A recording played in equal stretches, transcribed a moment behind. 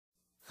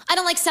I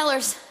don't like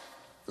cellars.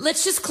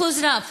 Let's just close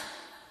it up.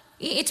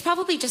 It's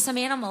probably just some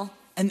animal.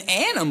 An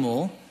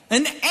animal?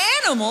 An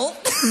animal?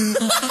 That's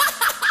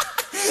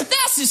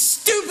the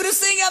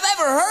stupidest thing I've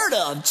ever heard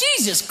of.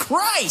 Jesus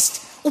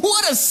Christ.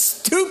 What a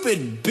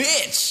stupid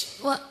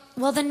bitch.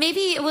 Well, then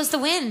maybe it was the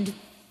wind.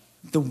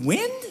 The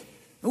wind?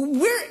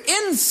 We're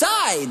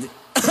inside.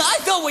 I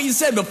thought what you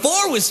said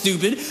before was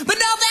stupid, but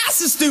now that's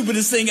the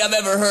stupidest thing I've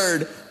ever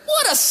heard.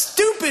 What a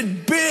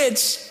stupid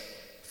bitch.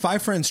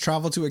 5 friends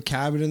travel to a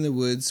cabin in the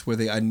woods where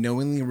they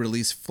unknowingly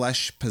release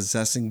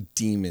flesh-possessing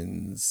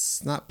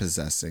demons. Not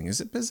possessing.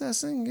 Is it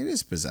possessing? It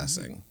is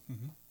possessing.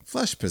 Mm-hmm.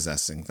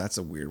 Flesh-possessing. That's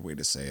a weird way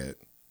to say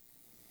it.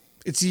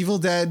 It's Evil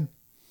Dead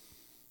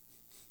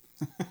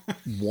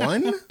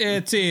 1?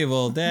 It's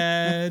Evil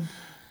Dead.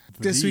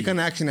 This week on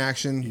Action,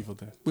 Evil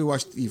Dead. we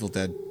watched Evil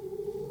Dead.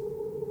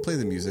 Play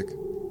the music.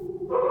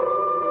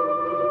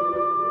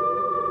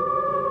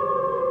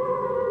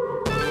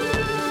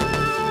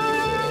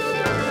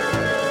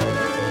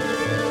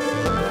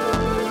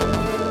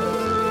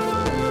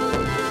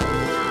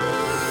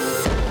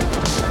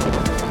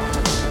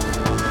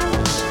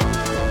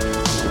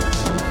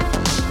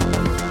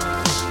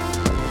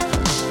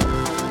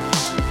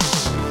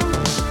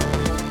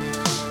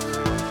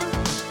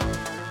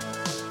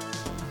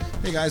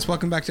 Hey guys,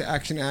 welcome back to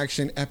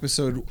Action,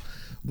 episode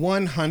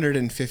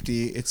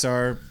 150. It's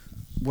our,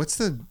 what's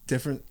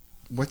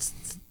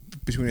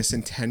between a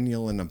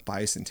centennial and a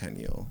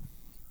bicentennial?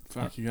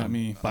 Fuck, you got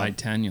me.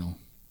 Bicentennial.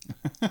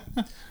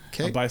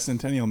 Okay. A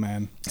bicentennial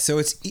man. So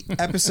it's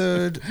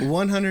episode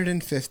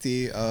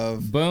 150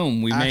 of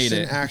Boom, we made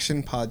it.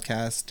 Action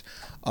podcast.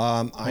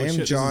 I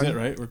am John. This is it,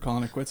 right? We're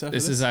calling it quits after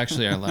this? This is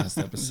actually our last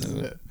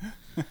episode.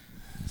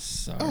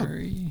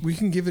 Sorry. We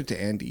can give it to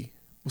Andy.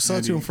 We'll sell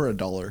it to him for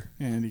 $1.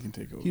 Yeah, Andy can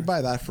take over. He'd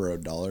buy that for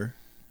 $1.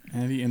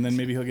 Andy, and then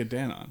maybe he'll get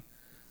Dan on.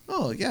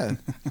 Oh, yeah.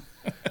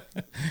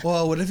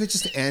 Well, what if it's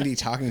just Andy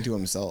talking to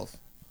himself?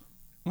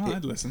 Well,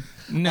 I'd listen.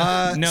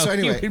 No, so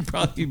anyway. he would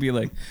probably be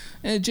like,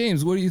 hey,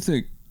 James, what do you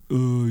think?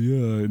 Oh,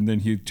 yeah. And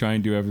then he'd try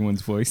and do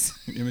everyone's voice.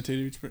 Imitate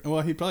each person.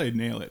 Well, he'd probably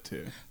nail it,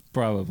 too.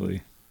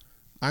 Probably.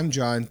 I'm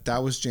John.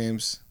 That was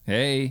James.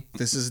 Hey.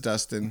 This is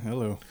Dustin.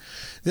 Hello.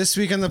 This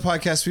week on the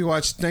podcast, we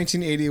watched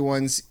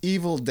 1981's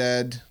Evil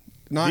Dead.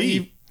 Not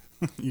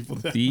Evil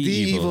Dead. The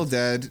Evil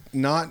Dead,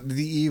 not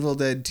The Evil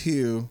Dead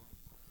 2.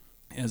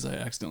 As I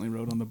accidentally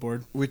wrote on the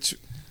board. Which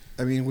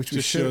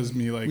Just shows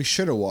me like we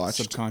should have watched.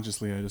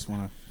 Subconsciously, I just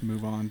want to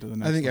move on to the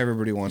next I think one.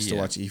 everybody wants to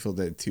watch Evil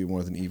Dead 2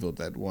 more than Evil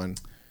Dead 1.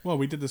 Well,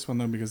 we did this one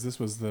though because this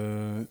was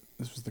the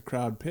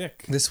crowd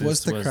pick. This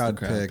was the crowd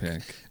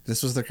pick.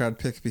 This was the crowd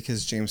pick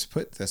because James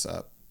put this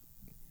up.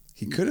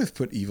 He could have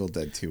put Evil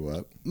Dead 2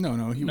 up.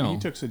 No. He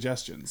took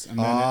suggestions, and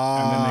then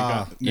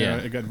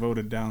it got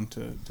voted down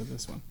to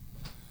this one.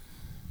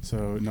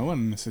 So no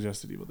one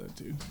suggested Evil Dead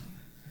 2.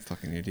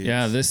 Fucking idiots.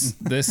 Yeah,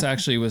 this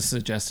actually was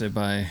suggested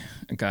by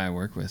a guy I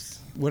work with.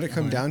 What did it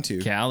come down to?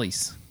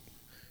 Callies.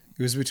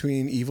 It was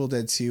between Evil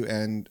Dead 2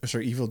 and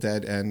Evil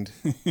Dead and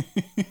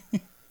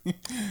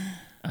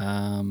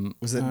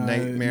was it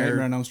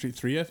Nightmare on Elm Street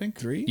 3, I think?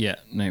 3? Yeah,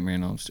 Nightmare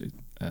on Elm Street.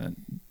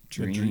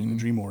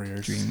 Dream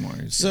Warriors. Dream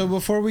Warriors. So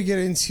before we get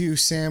into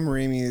Sam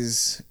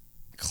Raimi's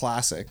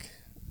classic,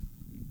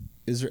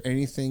 is there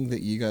anything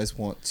that you guys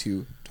want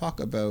to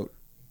talk about?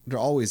 There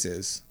always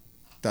is.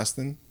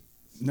 Dustin?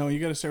 No, you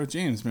got to start with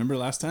James. Remember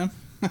last time?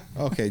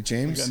 Okay,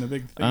 James. We got in a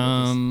big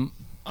thing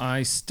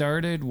I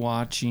started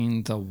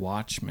watching The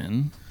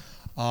Watchmen.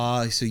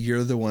 So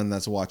you're the one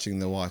that's watching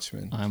The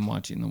Watchmen. I'm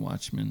watching The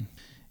Watchmen.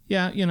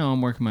 Yeah,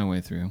 I'm working my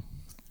way through.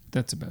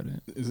 That's about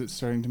it. Is it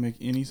starting to make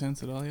any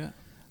sense at all yet?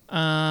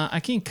 I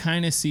can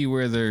kind of see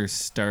where they're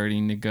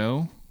starting to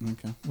go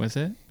with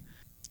it.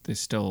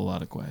 There's still a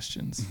lot of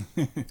questions.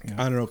 Yeah.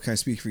 I don't know. Can I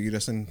speak for you,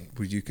 Dustin?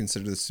 Would you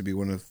consider this to be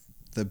one of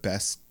the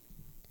best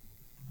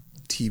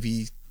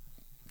TV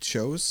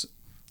shows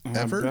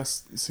ever?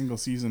 Best single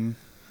season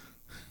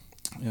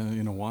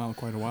in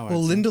quite a while.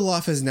 Well,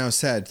 Lindelof has now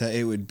said that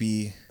it would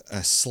be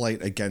a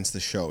slight against the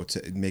show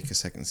to make a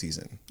second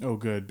season. Oh,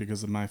 good,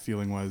 because my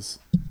feeling was,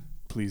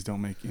 please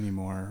don't make any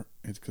more,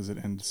 because it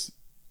ends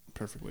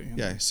perfectly.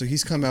 Yeah, so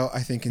he's come out,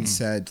 I think, and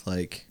said,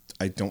 like,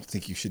 I don't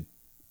think you should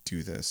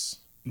do this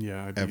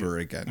ever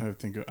again. I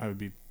think I would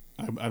be.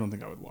 I don't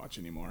think I would watch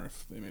anymore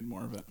if they made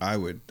more of it. I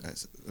would.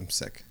 I'm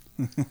sick.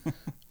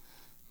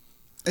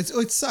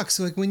 It sucks.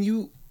 Like when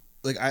you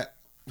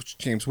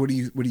James, what do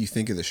you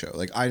think of the show?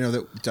 Like I know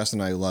that Dustin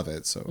and I love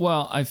it. So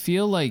well, I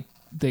feel like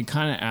they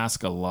kind of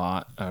ask a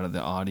lot out of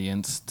the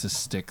audience to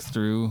stick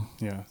through.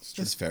 Yeah,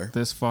 that's fair.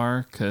 This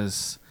far,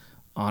 because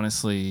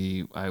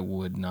honestly, I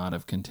would not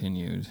have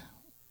continued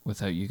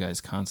without you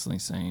guys constantly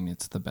saying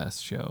it's the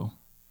best show,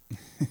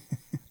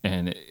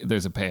 and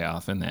there's a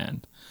payoff in the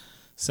end.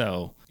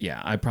 So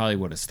yeah, I probably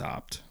would have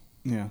stopped.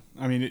 Yeah,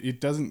 I mean, it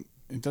doesn't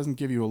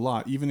give you a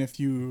lot, even if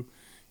you're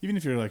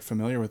like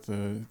familiar with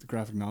the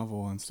graphic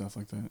novel and stuff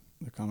like that,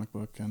 the comic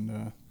book,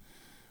 and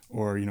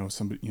or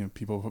somebody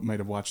people might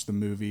have watched the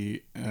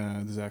movie,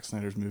 the Zack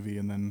Snyder's movie,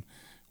 and then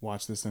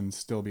watch this and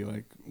still be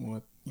like,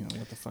 what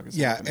the fuck is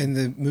Yeah, happening?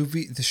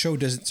 and the show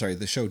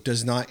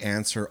does not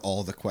answer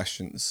all the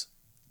questions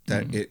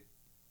that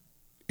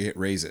it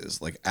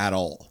raises, like, at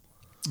all.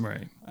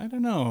 Right. I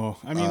don't know.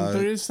 I mean,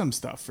 there is some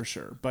stuff for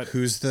sure, but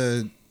Who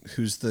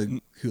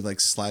like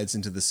slides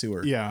into the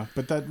sewer? yeah,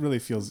 but that really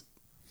feels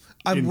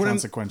What I'm-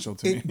 inconsequential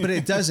to me. But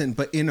it doesn't.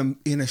 But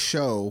in a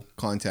show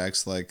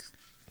context, like,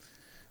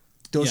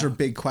 those Yeah. are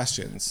big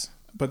questions.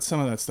 But some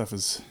of that stuff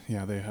is,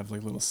 they have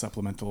like little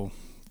supplemental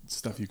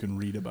stuff you can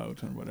read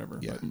about or whatever.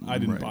 Yeah. But I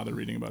didn't Right. bother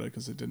reading about it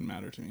because it didn't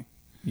matter to me.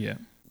 Yeah.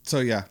 So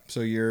yeah,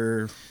 so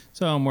you're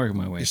So I'm working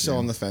my way. still through.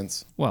 on the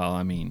fence. Well,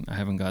 I mean, I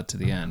haven't got to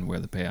the end where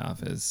the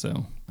payoff is,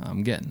 so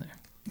I'm getting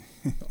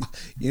there.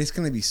 It's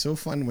going to be so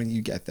fun when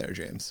you get there,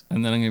 James.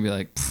 And then I'm gonna be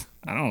like,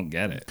 I don't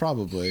get it.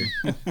 Probably.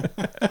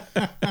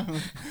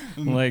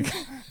 Like,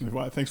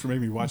 Thanks for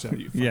making me watch that,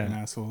 you fucking Yeah.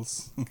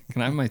 assholes.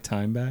 can I have my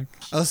time back?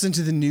 I listened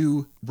to the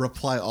new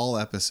Reply All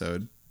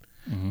episode,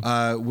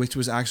 which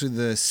was actually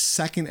the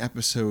second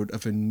episode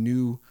of a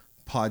new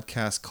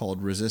podcast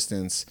called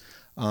Resistance.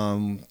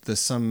 The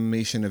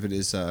summation of it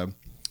is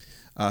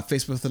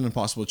Faced with an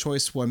Impossible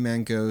Choice. One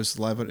man goes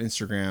live on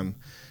Instagram.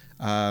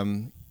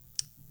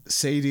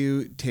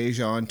 Sadhu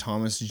Tejan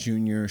Thomas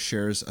Jr.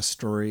 shares a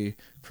story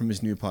from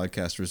his new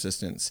podcast,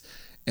 Resistance.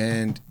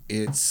 And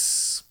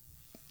it's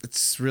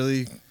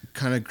really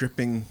kind of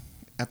gripping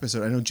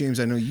episode. I know, James,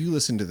 I know you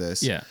listened to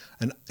this. Yeah.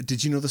 And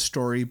did you know the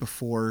story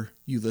before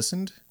you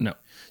listened? No.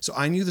 So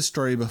I knew the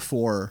story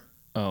before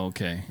Oh,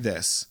 okay.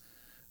 this.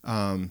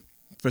 But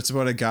it's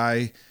about a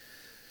guy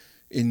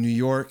in New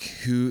York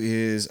who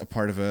is a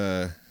part of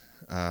a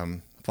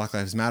Black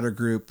Lives Matter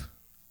group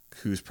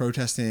who's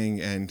protesting,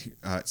 and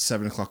at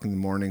 7:00 in the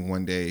morning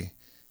one day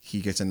he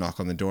gets a knock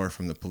on the door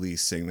from the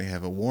police saying they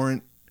have a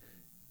warrant.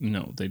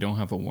 No, they don't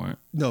have a warrant.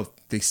 No,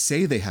 they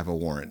say they have a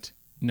warrant.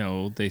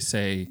 No, they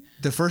say,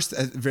 The first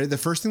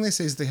thing they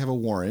say is they have a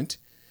warrant,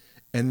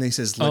 and they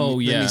says, let "Oh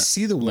me, yeah, let me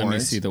see the warrant." Let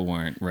me see the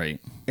warrant." Right.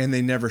 And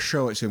they never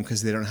show it to him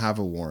because they don't have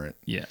a warrant.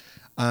 Yeah.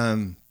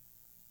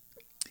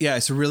 Yeah,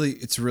 it's a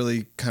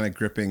really kind of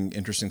gripping,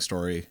 interesting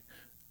story.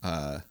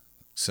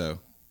 So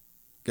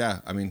yeah,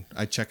 I mean,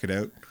 I check it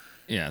out.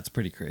 Yeah, it's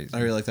pretty crazy. I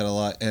really like that a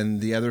lot.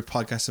 And the other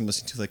podcast I'm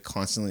listening to like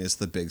constantly is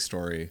The Big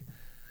Story.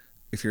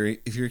 If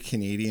you're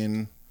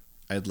Canadian,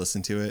 I'd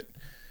listen to it.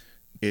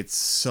 It's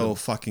so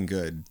fucking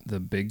good. The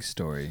Big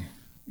Story.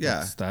 Yeah.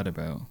 What's that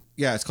about?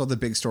 Yeah, it's called The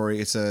Big Story.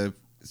 It's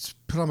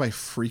put on by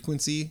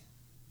Frequency.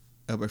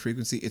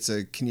 It's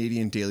a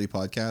Canadian daily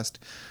podcast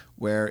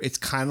where it's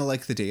kind of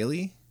like The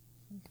Daily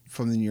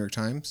from the New York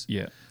Times,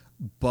 Yeah.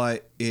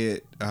 but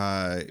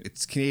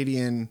it's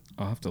Canadian.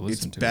 I'll have to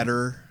listen It's to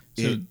better.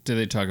 it. So do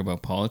they talk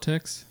about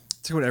politics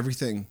It's about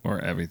everything.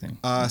 or everything?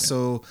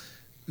 So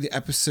the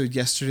episode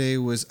yesterday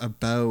was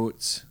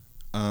about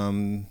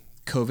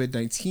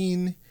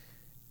COVID-19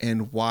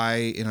 and why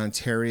in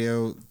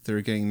Ontario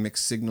they're getting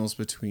mixed signals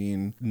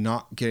between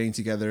not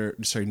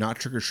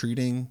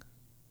trick-or-treating,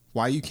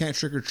 why you can't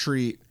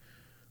trick-or-treat,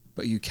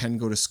 but you can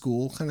go to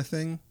school kind of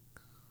thing.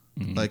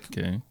 Like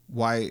Okay.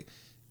 why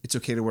it's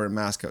okay to wear a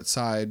mask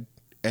outside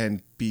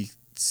and be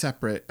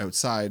separate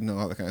outside and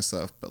all that kind of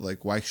stuff, but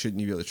like why shouldn't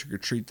you be able to trick or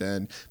treat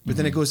then? But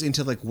then it goes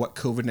into like what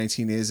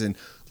COVID-19 is and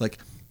like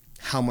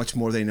how much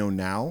more they know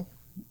now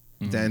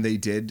than they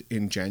did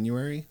in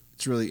January.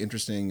 It's really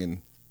interesting,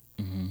 and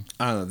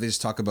I don't know, they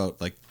just talk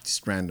about like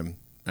just random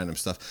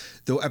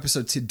stuff. The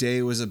episode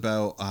today was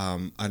about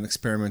an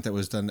experiment that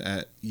was done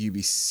at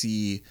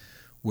UBC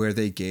where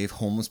they gave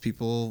homeless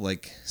people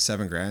like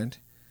 $7,000,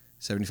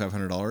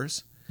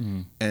 $7,500,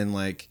 and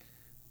like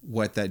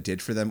what that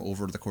did for them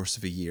over the course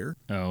of a year,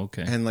 Oh,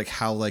 okay. and like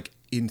how like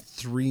in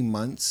 3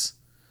 months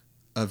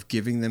of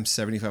giving them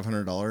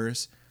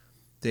 $7,500,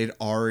 they'd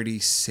already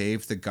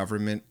saved the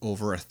government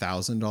over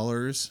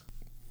 $1,000.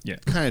 yeah.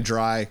 Kind of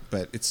dry,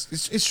 but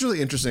it's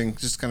really interesting.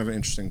 Just kind of an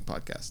interesting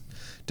podcast.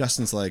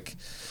 Dustin's like,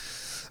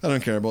 I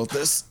don't care about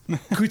this. Can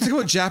we talk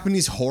about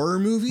Japanese horror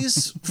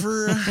movies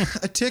for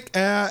a tick?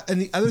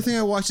 And the other thing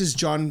I watched is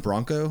John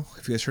Bronco.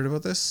 Have you guys heard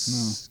about this?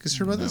 No. You guys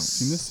heard about this?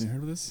 Seen this? You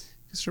heard of this?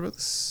 You guys heard about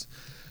this?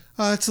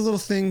 It's a little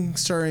thing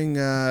starring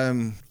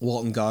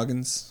Walton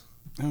Goggins.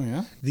 Oh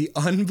yeah. The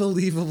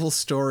unbelievable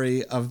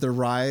story of the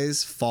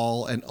rise,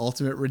 fall, and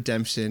ultimate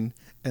redemption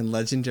and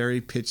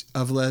legendary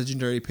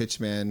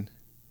pitchman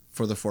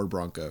for the Ford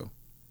Bronco.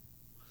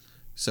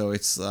 So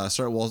it's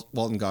started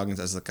Walton Goggins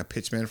as like a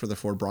pitchman for the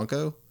Ford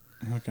Bronco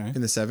Okay.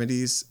 in the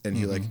 70s, and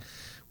he like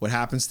what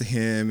happens to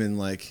him, and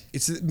like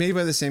it's made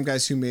by the same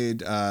guys who made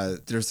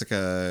there's like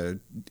a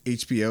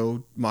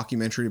HBO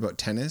mockumentary about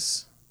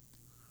tennis.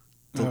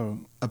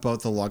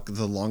 About the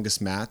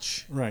longest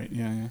match. Right.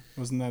 Yeah.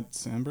 Wasn't that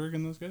Sandberg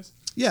and those guys?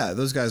 Yeah,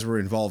 those guys were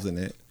involved in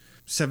it.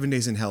 7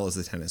 Days in Hell is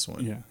the tennis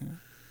one. Yeah.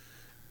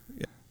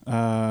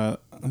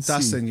 Let's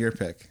Dustin, see. your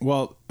pick.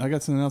 Well, I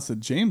got something else that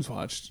James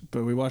watched,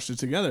 but we watched it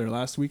together.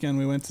 Last weekend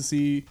we went to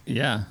see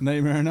Yeah.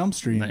 Nightmare on Elm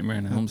Street. Nightmare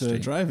on Elm at the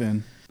Street.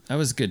 drive-in. That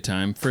was a good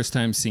time. First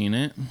time seeing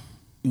it.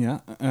 Yeah.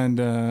 And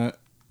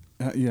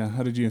yeah,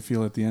 how did you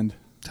feel at the end?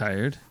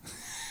 Tired.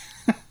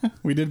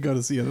 We did go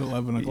to see it at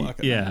 11 o'clock.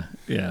 At Yeah,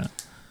 yeah.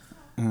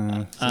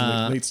 night.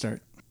 So late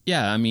start.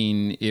 Yeah, I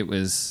mean, it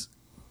was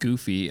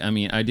goofy. I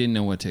mean, I didn't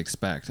know what to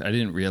expect. I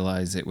didn't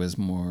realize it was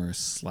more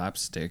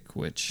slapstick,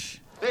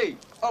 which... Hey,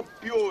 up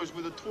yours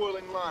with a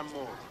twirling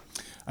lawnmower.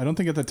 I don't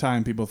think at the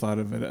time people thought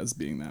of it as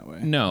being that way.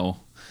 No.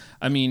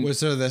 I mean... Was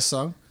there this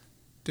song?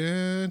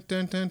 Dun,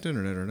 dun, dun, dun,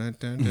 dun, dun,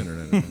 dun, dun,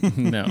 dun,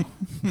 dun. No.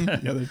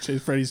 Yeah,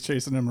 Freddy's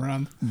chasing him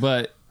around.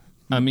 But,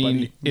 I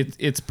mean, Buddy.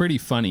 it's pretty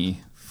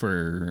funny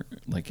for,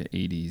 like, an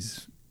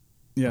 80s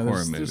Yeah,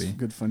 horror there's movie.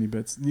 good funny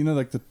bits. You know,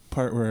 like the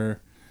part where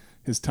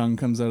his tongue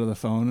comes out of the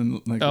phone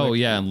and like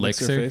and licks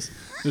her. face.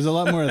 There's a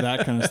lot more of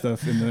that kind of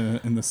stuff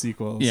in the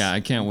sequels. Yeah, I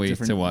can't wait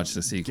Different to watch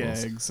the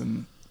sequels. Gags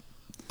and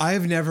I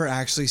have never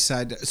actually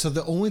so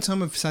the only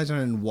time I've sat down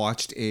and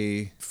watched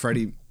a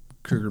Freddy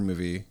Krueger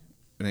movie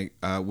and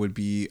I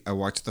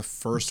watched the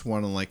first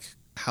one on like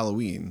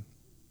Halloween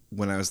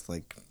when I was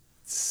like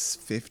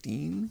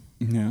 15.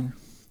 yeah.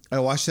 I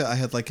watched it. I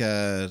had like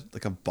a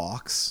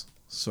box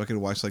so I could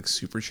watch like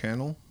Super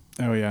Channel.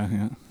 Oh yeah,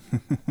 yeah.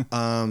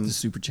 The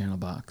Super Channel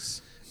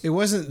box. It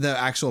wasn't the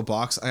actual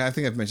box. I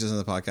think I've mentioned this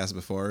on the podcast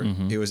before.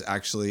 It was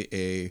actually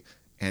a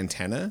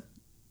antenna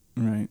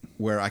Right.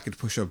 where I could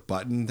push a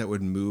button that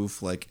would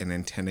move like an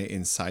antenna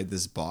inside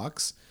this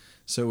box.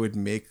 So it would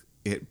make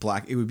it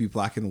black. It would be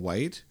black and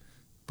white,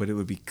 but it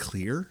would be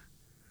clear.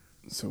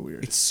 So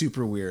weird. It's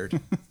super weird.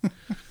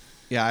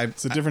 Yeah,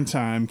 It's a different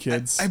time,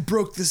 kids. I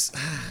broke this.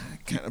 I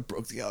kind of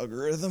broke the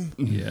algorithm.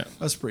 Yeah.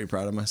 I was pretty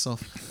proud of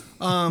myself.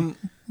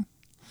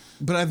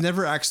 But I've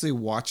never actually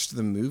watched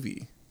the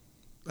movie.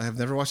 I have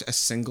never watched a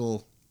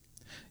single.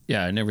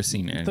 Yeah, I've never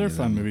seen any They're of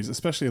fun them. movies,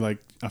 especially like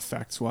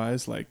effects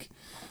wise. Like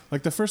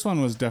the first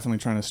one was definitely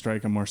trying to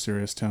strike a more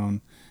serious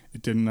tone.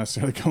 It didn't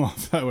necessarily come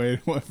off that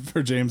way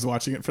for James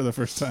watching it for the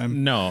first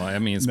time. No, I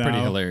mean, it's pretty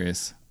No.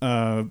 hilarious.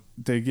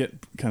 They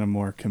get kind of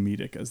more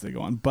comedic as they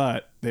go on,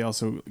 but they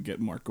also get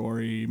more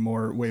gory,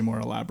 way more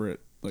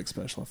elaborate like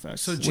special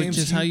effects. So Which James,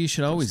 is how you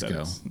should always go.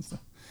 aesthetics and stuff.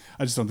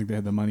 I just don't think they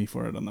had the money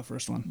for it on the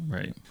first one.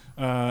 Right.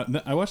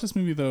 I watched this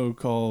movie though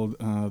called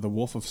The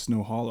Wolf of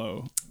Snow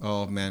Hollow.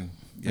 Oh man,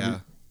 yeah.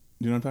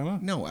 Do you know what I'm talking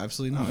about? No,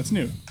 absolutely No, not. it's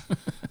new.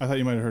 I thought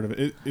you might have heard of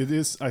it. It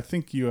is. I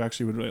think you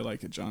actually would really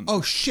like it, John.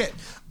 Oh shit!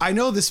 I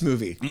know this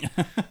movie.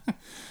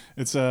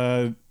 It's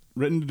written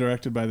and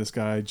directed by this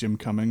guy Jim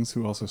Cummings,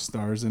 who also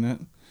stars in it.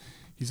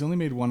 He's only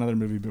made one other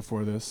movie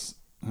before this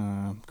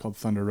called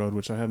Thunder Road,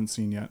 which I haven't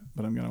seen yet,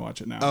 but I'm gonna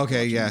watch it now.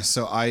 Okay, yeah.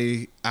 So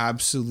I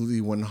absolutely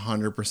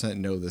 100%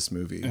 know this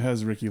movie. It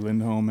has Ricky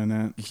Lindholm in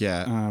it.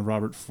 Yeah.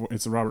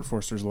 It's Robert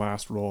Forster's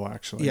last role,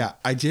 actually. Yeah,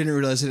 I didn't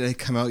realize it had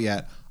come out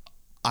yet.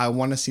 I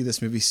want to see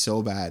this movie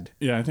so bad.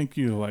 Yeah, I think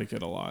you like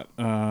it a lot.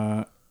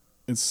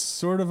 It's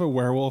sort of a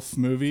werewolf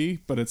movie,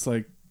 but it's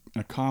like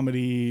a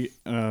comedy.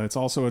 It's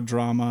also a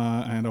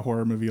drama and a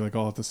horror movie, like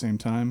all at the same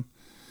time.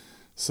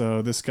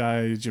 So this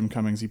guy, Jim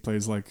Cummings, he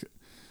plays like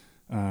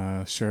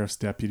sheriff's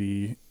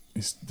deputy.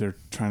 They're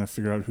trying to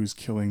figure out who's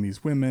killing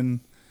these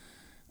women,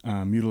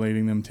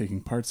 mutilating them, taking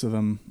parts of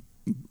them.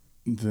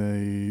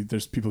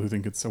 There's people who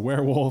think it's a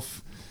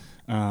werewolf.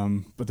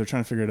 But they're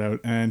trying to figure it out,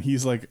 and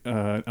he's like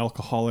an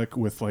alcoholic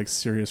with like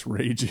serious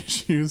rage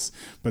issues,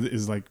 but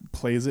is like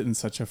plays it in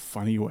such a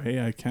funny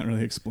way. I can't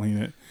really explain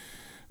it.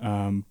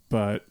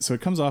 But so it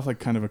comes off like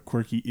kind of a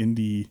quirky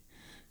indie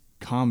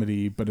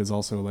comedy, but is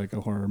also like a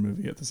horror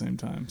movie at the same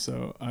time.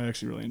 So I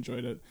actually really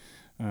enjoyed it.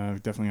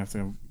 Definitely have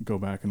to go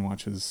back and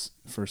watch his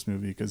first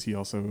movie because he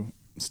also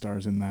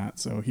stars in that.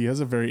 So he has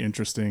a very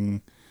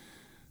interesting,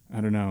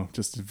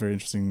 just a very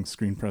interesting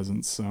screen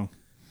presence. So.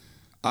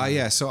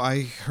 Yeah, so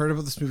I heard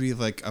about this movie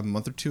like a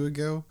month or two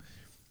ago,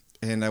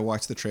 and I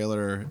watched the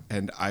trailer,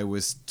 and I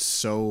was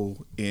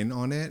so in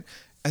on it.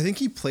 I think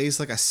he plays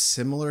like a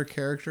similar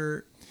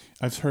character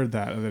I've heard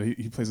that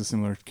he plays a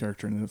similar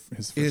character in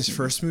his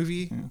first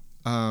movie.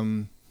 Yeah.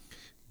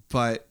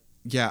 But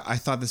yeah, I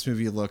thought it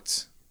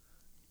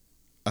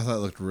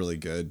looked really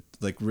good,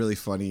 like really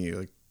funny.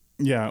 Like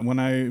Yeah, when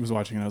I was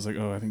watching it, I was like,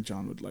 oh, I think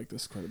John would like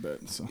this quite a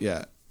bit. So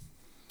yeah,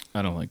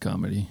 I don't like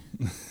comedy.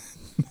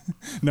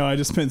 No, I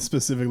just meant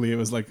specifically it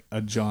was like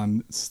a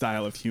John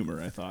style of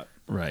humor, I thought.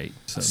 Right.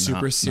 So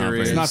Super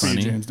serious. It's not for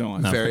you, James. Don't watch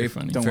it. Not very very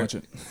funny. Don't watch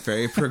it.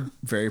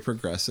 very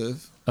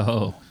progressive.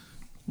 Oh,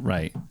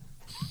 right.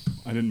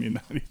 I didn't mean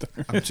that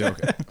either. I'm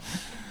joking.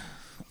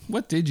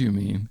 What did you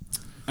mean?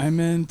 I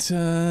meant,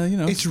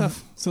 It's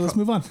stuff. So let's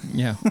move on.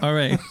 Yeah. All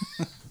right.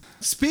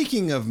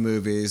 Speaking of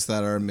movies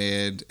that are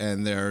made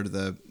and they're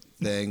the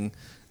thing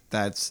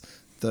that's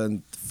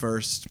the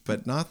first,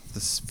 but not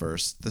the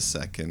first, the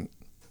second.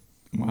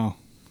 Wow.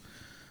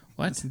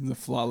 What? The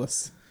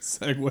flawless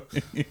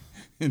segue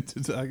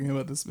into talking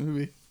about this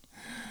movie.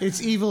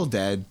 It's Evil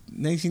Dead,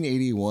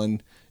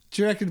 1981,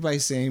 directed by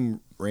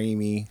Sam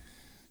Raimi.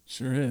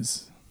 Sure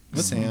is.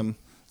 Sam.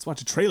 Let's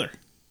watch a trailer.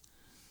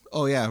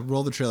 Oh yeah,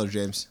 roll the trailer,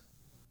 James.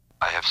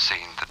 I have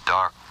seen the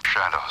dark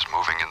shadows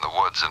moving in the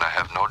woods, and I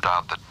have no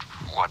doubt that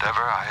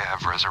whatever I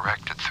have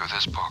resurrected through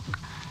this book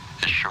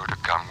is sure to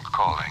come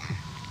calling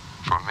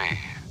for me.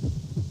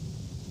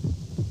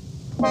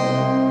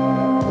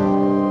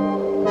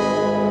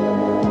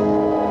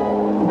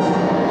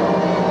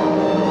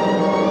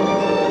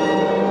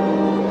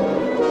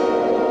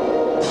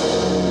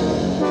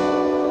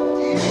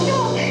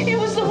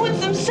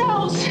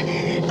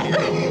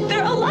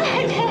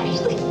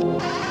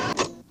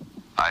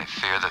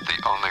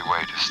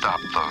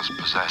 those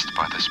possessed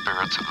by the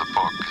spirits of the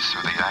book is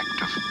through the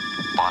act of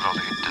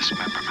bodily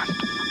dismemberment.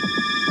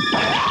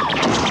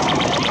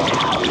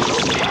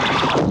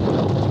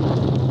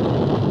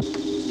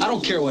 I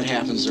don't care what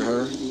happens to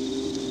her.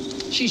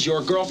 She's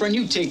your girlfriend.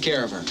 You take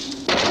care of her.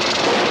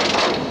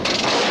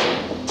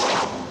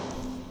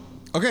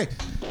 Okay,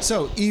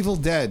 so Evil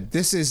Dead.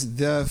 This is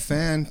the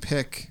fan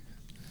pick.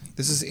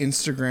 This is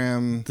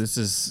Instagram. This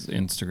is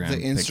Instagram.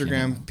 The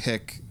Instagram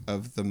pick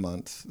of the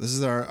month. This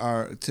is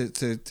our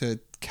to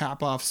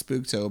cap off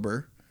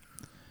Spooktober.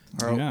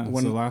 Yeah,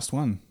 it's the last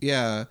one.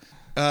 Yeah.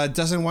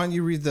 Dustin, why don't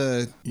you read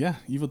the... Yeah,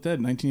 Evil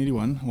Dead,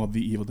 1981. Well,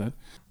 The Evil Dead.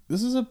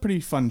 This is a pretty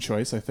fun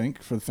choice, I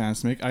think, for the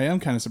fans to make. I am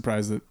kind of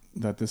surprised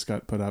that this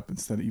got put up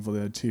instead of Evil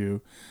Dead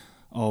 2,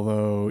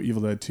 although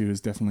Evil Dead 2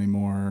 is definitely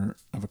more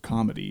of a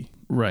comedy.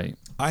 Right.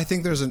 I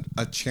think there's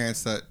a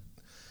chance that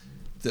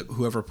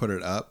whoever put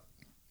it up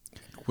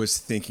was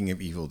thinking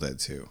of Evil Dead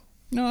 2.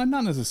 No,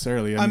 not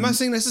necessarily. I'm not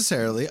saying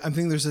necessarily. I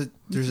think there's a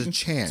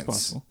chance. It's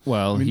possible.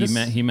 Well, I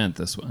mean, he meant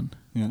this one.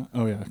 Yeah.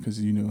 Oh, yeah, because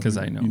you know. Because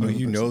I know.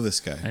 You know this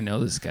guy. I know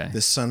this guy.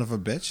 This son of a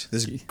bitch.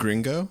 This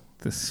gringo.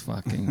 This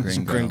fucking This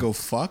gringo. gringo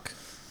fuck.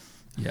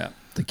 Yeah,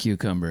 the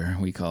cucumber,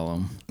 we call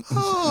him.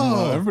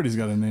 Oh, everybody's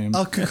got a name.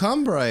 El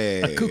Cucumber.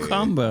 A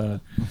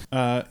cucumber.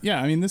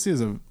 Yeah, I mean, this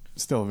is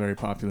still a very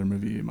popular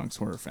movie amongst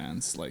horror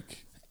fans,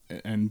 like,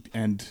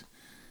 and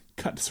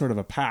cut sort of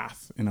a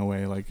path in a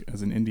way, like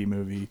as an indie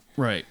movie.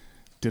 Right.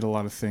 Did a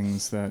lot of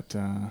things that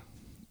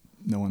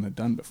no one had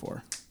done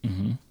before.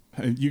 Mm-hmm.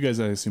 You guys,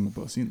 I assume, have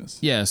both seen this.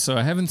 Yeah, so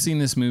I haven't seen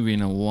this movie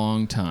in a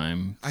long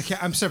time.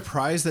 I'm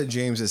surprised that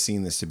James has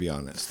seen this, to be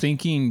honest.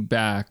 Thinking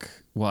back,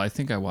 well, I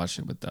think I watched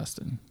it with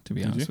Dustin, to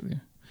be honest with you.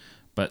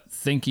 But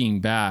thinking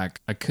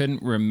back, I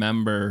couldn't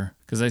remember,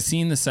 because I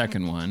seen the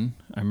second one.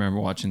 I remember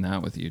watching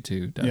that with you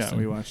too, Dustin. Yeah,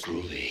 we watched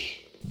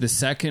The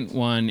second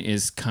one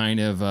is kind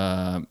of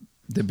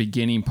the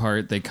beginning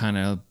part. They kind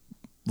of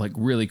like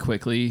really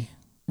quickly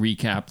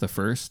recap the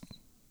first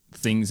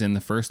things in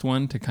the first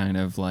one to kind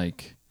of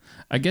like...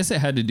 I guess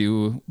it had to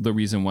do, the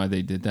reason why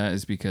they did that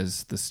is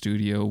because the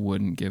studio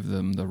wouldn't give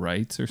them the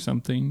rights or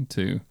something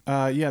to...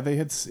 Yeah, they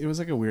had. It was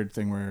like a weird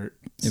thing where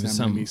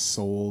Sam Raimi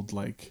sold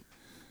like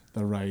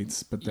the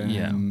rights, but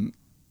then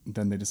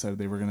they decided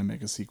they were going to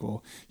make a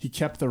sequel. He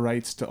kept the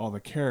rights to all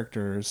the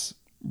characters,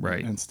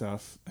 right, and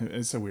stuff.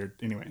 It's so weird.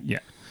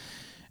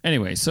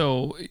 Anyway,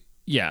 so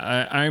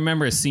yeah, I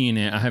remember seeing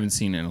it. I haven't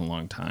seen it in a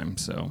long time,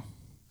 so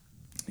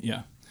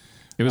yeah,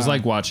 it was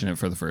like watching it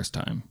for the first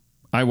time.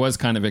 I was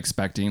kind of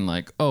expecting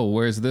like, oh,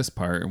 where's this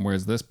part and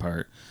where's this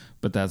part?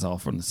 But that's all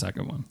from the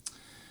second one.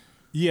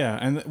 Yeah,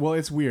 and well,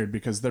 it's weird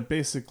because they're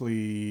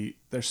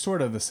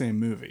sort of the same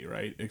movie,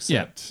 right?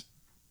 Except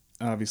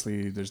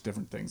obviously there's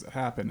different things that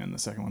happen in the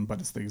second one, but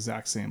it's the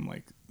exact same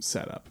like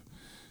setup.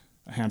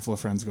 A handful of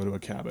friends go to a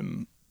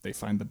cabin, they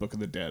find the Book of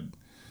the Dead,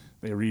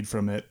 they read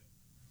from it,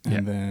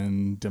 and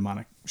then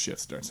demonic shit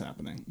starts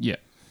happening. Yeah.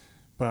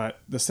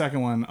 But the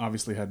second one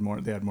obviously had more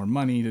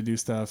money to do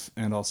stuff,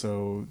 and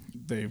also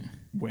they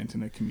went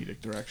in a comedic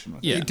direction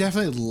with it. They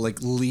definitely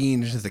like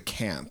leaned into the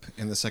camp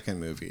in the second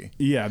movie.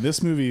 Yeah,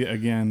 this movie,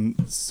 again,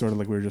 sort of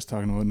like we were just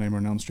talking about Nightmare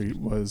on Elm Street,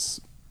 was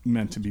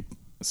meant to be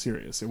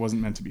serious. It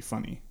wasn't meant to be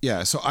funny.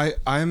 Yeah, so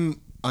I'm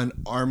an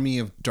Army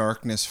of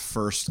Darkness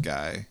first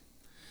guy,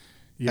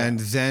 and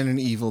then an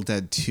Evil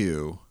Dead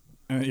 2.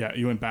 Yeah,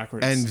 you went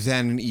backwards. And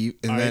then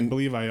I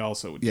believe I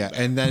also would. Yeah,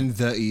 and then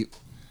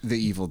the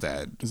Evil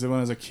Dead. Because when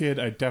I was a kid,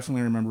 I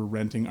definitely remember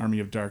renting Army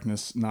of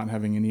Darkness, not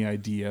having any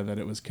idea that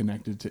it was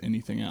connected to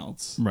anything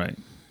else. Right.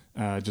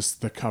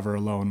 Just the cover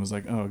alone was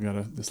like, oh,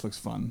 this looks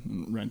fun,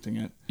 and renting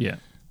it. Yeah.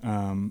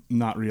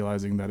 Not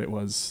realizing that it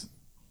was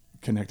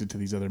connected to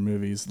these other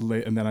movies.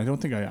 And then I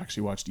don't think I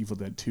actually watched Evil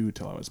Dead 2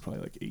 till I was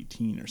probably like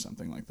 18 or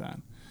something like that.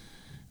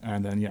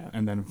 And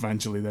then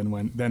eventually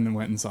went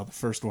and saw the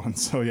first one.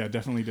 So yeah,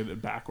 definitely did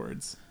it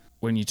backwards.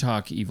 When you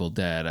talk Evil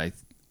Dead,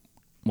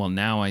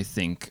 now I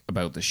think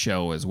about the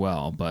show as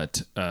well,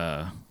 but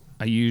I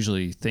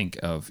usually think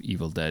of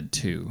Evil Dead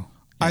 2.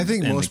 I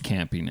think most the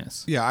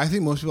campiness. Yeah, I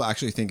think most people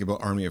actually think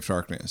about Army of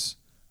Darkness.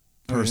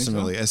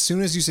 Personally, as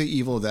soon as you say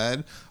Evil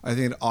Dead, I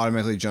think it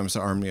automatically jumps to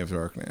Army of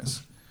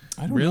Darkness.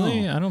 I don't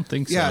know. I don't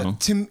think so. Yeah,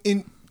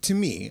 to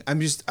me,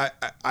 I'm just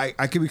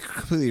I could be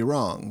completely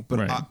wrong, but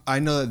right. I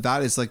know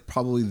that is like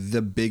probably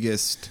the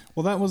biggest.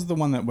 Well, that was the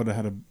one that would have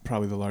had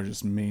probably the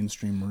largest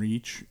mainstream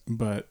reach,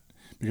 but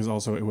because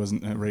also it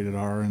wasn't rated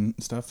R and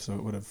stuff, so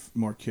it would have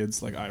more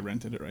kids. Like I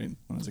rented it, right, when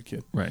I was a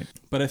kid. Right.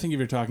 But I think if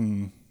you're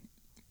talking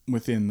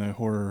within the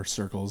horror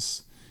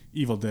circles,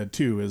 Evil Dead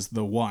 2 is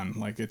the one.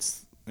 Like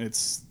it's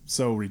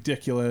so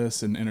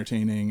ridiculous and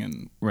entertaining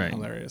and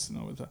hilarious and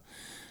all of that.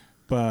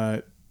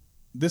 But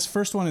this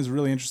first one is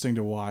really interesting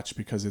to watch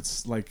because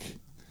it's like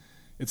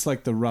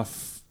the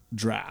rough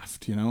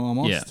draft,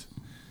 almost.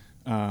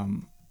 Yeah.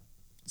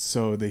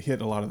 So they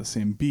hit a lot of the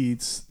same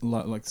beats,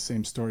 like the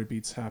same story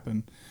beats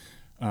happen.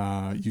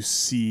 You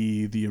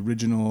see the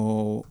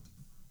original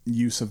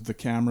use of the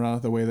camera,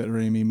 the way that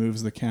Raimi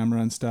moves the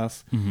camera and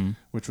stuff,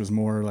 which was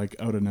more like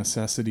out of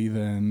necessity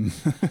than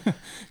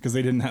because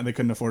they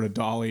couldn't afford a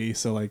dolly,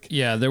 so like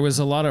Yeah, there was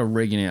a lot of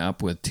rigging it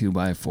up with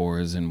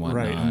 2x4s and whatnot.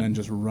 right, and then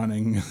just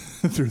running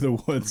through the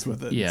woods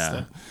with it.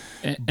 Yeah,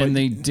 and, and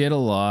they did a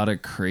lot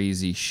of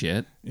crazy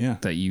shit Yeah.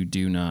 that you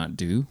do not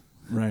do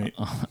right,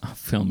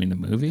 filming a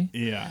movie.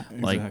 yeah,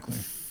 Like exactly.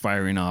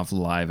 firing off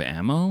live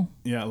ammo.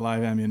 Yeah,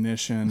 live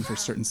ammunition for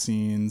certain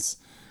scenes,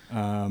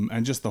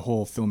 and just the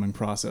whole filming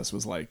process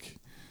was like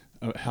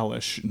a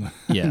hellish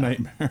Yeah.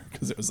 nightmare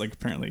because it was like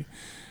apparently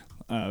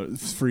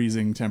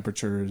freezing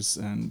temperatures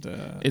and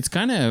It's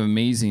kind of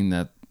amazing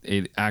that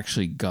it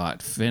actually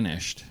got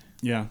finished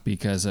yeah,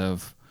 because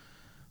of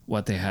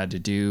what they had to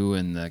do,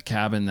 and the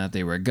cabin that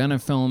they were gonna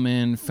film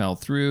in fell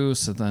through,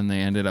 so then they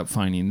ended up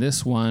finding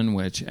this one,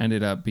 which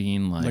ended up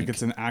being like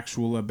it's an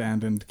actual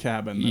abandoned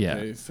cabin that Yeah.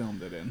 they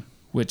filmed it in.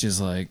 which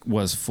is like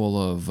was full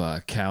of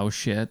cow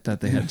shit that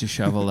they had to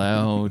shovel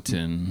out,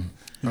 and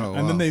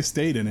And then they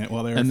stayed in it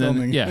while they were and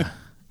filming. then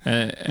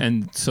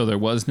and so there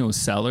was no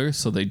cellar,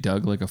 so they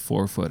dug like a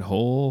 4-foot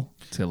hole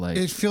to like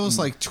It feels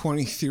like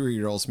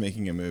 23-year-olds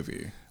making a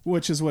movie.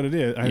 Which is what it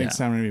is. I Yeah. think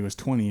Sam Raimi was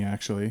 20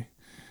 actually.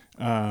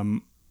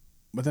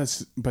 But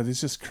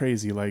it's just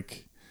crazy.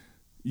 Like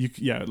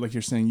like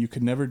you're saying, you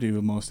could never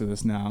do most of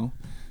this now.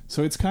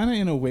 So it's kind of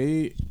in a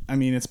way, I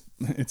mean,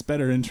 it's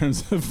better in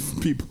terms of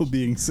people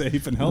being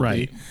safe and healthy.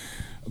 Right.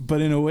 But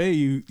in a way,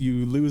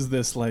 you lose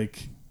this,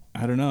 like,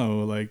 I don't know,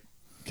 like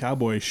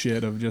cowboy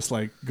shit of just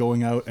like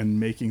going out and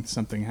making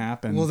something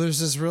happen. Well, there's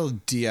this real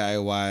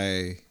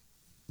DIY,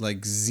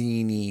 like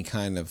zany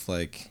kind of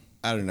like,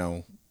 I don't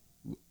know,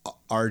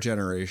 our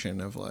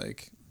generation of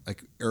like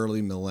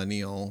early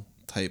millennial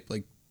type,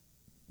 like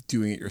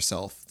doing it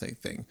yourself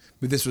thing.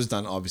 But this was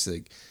done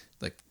obviously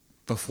like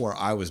before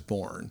I was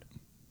born.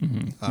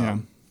 Yeah.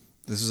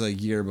 This was a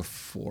year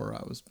before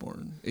I was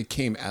born. It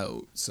came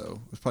out,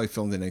 so it was probably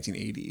filmed in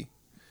 1980.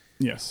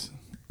 Yes.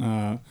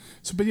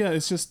 But yeah,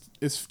 it's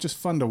just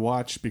fun to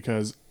watch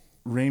because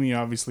Raimi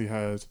obviously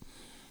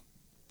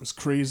was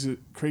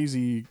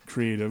crazy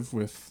creative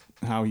with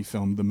how he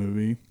filmed the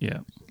movie, yeah.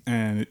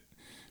 and it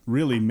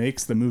really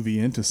makes the movie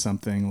into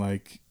something,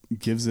 like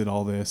gives it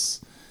all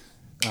this.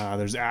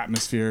 There's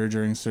atmosphere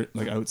during certain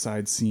like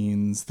outside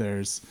scenes.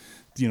 There's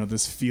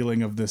this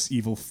feeling of this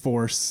evil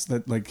force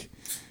that like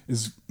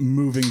is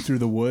moving through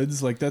the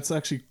woods. Like that's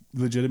actually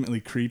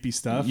legitimately creepy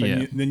stuff. Yeah.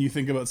 And then you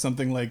think about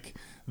something like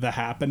The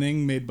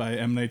Happening, made by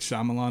M. Night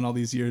Shyamalan all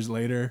these years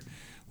later,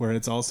 where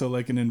it's also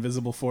like an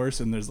invisible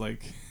force, and there's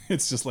like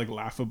it's just like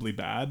laughably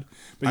bad.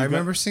 But I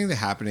remember seeing The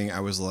Happening.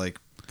 I was like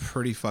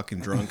pretty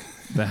fucking drunk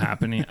The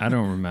Happening. I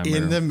don't remember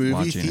in the movie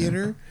watching it.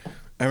 theater.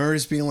 I remember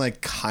just being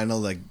like kind of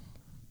like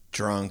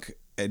drunk.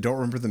 I don't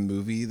remember the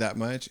movie that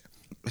much.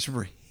 I just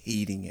remember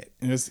hating it.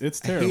 It's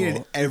I terrible.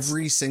 hated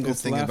every single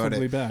it's thing about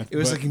laughably it. bad, It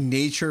was but- like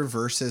nature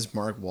versus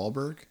Mark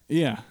Wahlberg.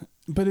 Yeah,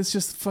 but it's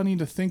just funny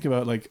to think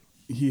about. Like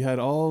he had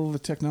all the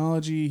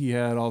technology, he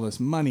had all this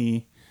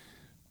money,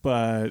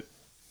 but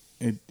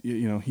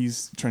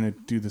he's trying to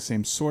do the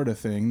same sort of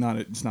thing.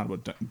 It's not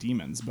about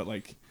demons, but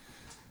like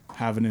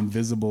have an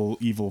invisible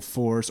evil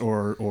force,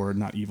 or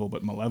not evil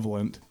but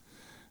malevolent,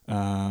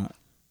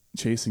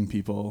 chasing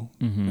people,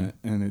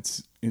 and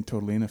it's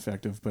totally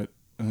ineffective. But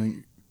I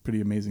think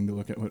pretty amazing to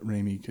look at what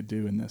Raimi could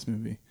do in this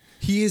movie.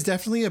 He is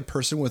definitely a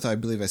person with, I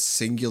believe, a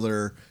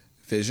singular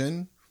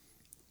vision,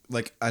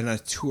 like on a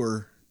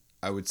tour.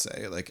 I would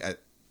say, like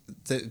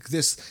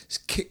this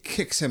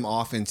kicks him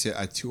off into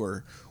a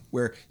tour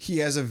where he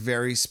has a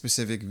very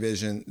specific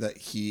vision that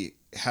he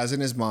has in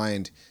his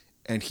mind,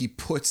 and he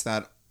puts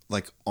that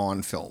like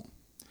on film.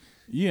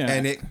 Yeah,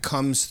 And it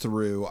comes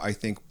through, I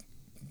think,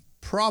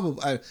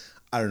 probably,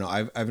 I don't know.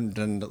 I haven't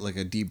done like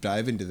a deep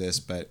dive into this,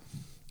 but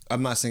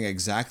I'm not saying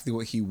exactly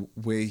what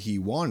way he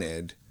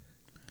wanted,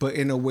 but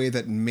in a way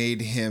that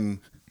made him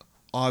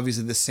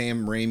obviously the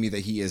same Raimi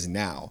that he is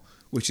now,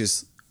 which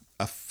is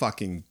a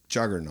fucking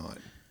juggernaut.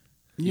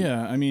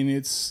 Yeah, I mean,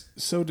 it's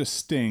so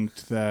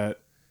distinct that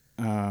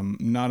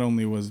not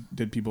only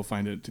did people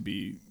find it to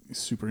be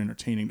super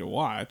entertaining to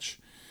watch,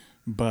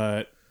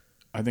 but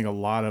I think a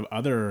lot of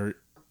other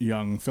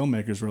young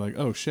filmmakers were like,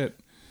 oh shit,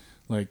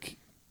 like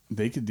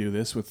they could do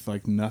this with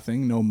like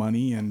nothing, no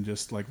money, and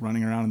just like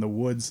running around in the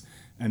woods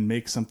and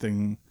make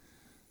something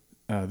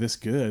this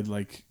good.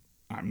 Like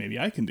maybe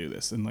I can do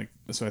this. And like,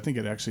 so I think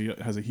it actually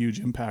has a huge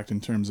impact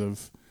in terms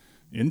of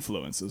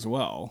influence as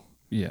well.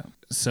 Yeah.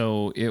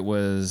 So it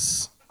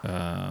was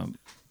Sam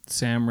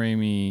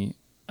Raimi,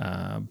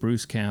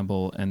 Bruce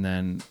Campbell, and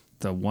then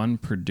the one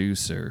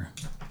producer.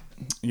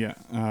 Yeah.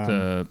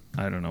 I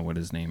don't know what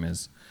his name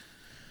is,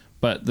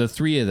 but the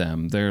three of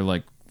them, they're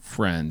like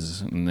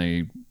friends, and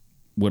they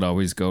would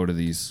always go to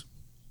these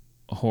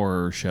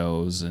horror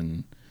shows,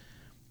 and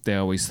they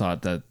always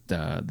thought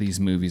that these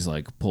movies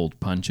like pulled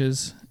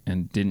punches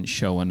and didn't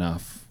show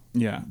enough.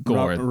 Yeah.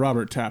 Gore.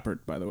 Robert Tappert,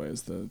 by the way,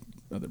 is the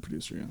other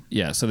producer. Yeah.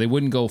 Yeah, so they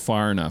wouldn't go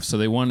far enough. So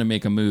they wanted to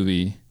make a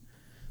movie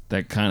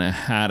that kind of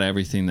had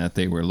everything that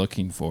they were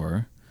looking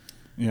for.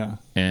 Yeah.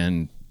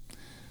 And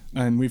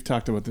And we've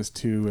talked about this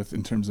too,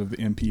 in terms of the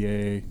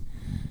MPA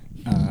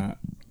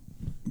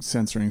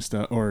censoring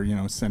stuff, or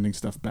sending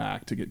stuff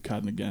back to get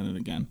cut again and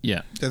again.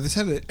 Yeah. This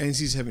had an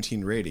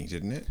NC-17 rating,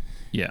 didn't it?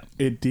 Yeah.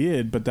 It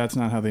did, but that's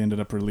not how they ended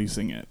up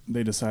releasing it.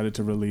 They decided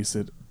to release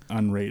it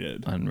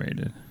unrated.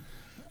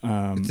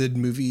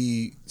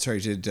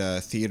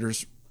 Did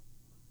theaters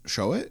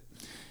show it?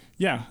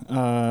 Yeah.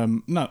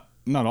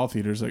 Not all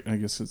theaters. I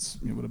guess it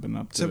would have been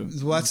up to.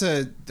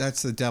 So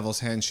that's the devil's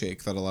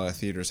handshake that a lot of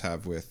theaters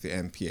have with the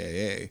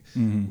MPAA,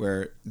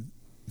 where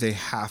they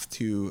have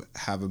to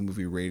have a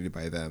movie rated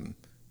by them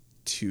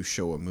to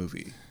show a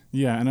movie.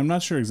 Yeah, and I'm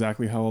not sure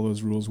exactly how all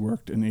those rules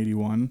worked in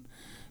 '81,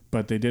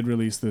 but they did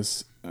release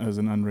this as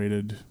an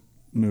unrated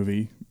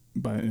movie.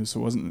 So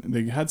it wasn't.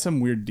 They had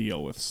some weird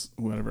deal with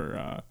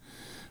whatever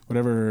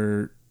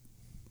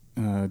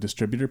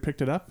distributor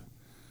picked it up,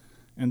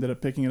 ended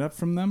up picking it up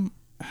from them.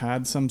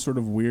 Had some sort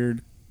of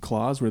weird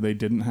clause where they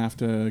didn't have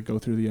to go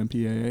through the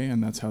MPAA,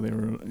 and that's how they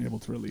were able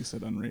to release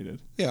it unrated.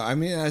 Yeah, I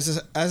mean, as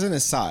an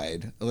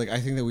aside, like I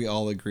think that we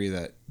all agree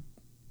that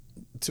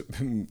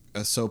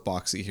a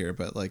soapboxy here,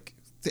 but like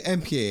the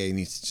MPAA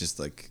needs to just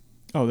like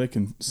they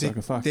can suck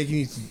a fuck. They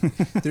can.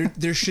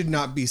 There should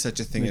not be such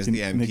a thing as the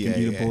MPAA. They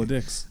can eat a bowl of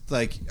dicks.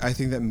 Like I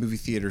think that movie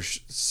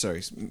theaters,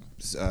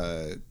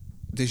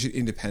 they should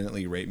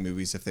independently rate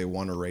movies if they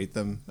want to rate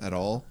them at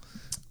all.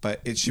 But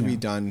it should be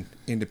done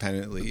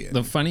independently.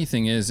 The funny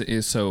thing is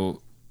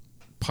so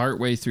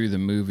partway through the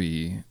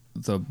movie,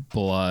 the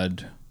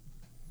blood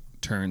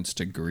turns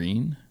to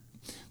green.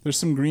 There's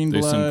some green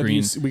blood.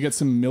 We get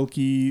some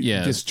milky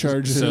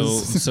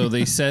discharges. So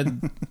they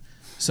said.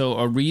 So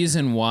a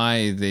reason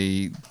why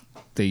they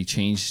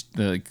changed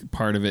the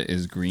part of it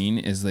is green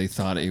is they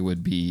thought it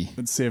would be.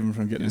 It'd save them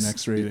from getting an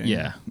X rating.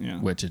 Yeah,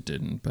 which it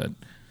didn't. But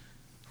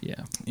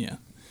yeah.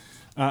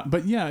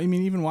 But yeah, I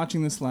mean, even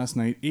watching this last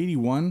night,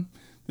 81.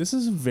 This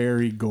is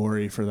very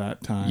gory for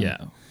that time. Yeah.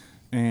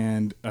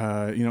 And,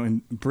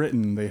 in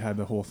Britain, they had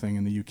the whole thing.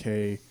 In the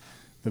UK,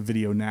 the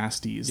video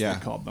nasties, they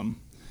called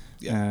them.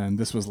 Yeah. And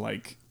this was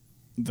like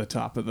the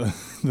top of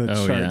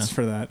the charts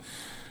for that,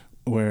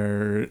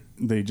 where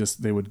they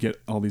would get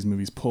all these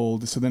movies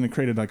pulled. So then it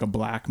created like a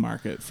black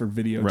market for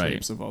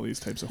videotapes of all these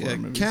types of horror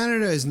movies.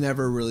 Canada has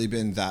never really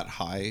been that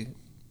high,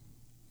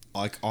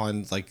 like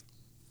on like,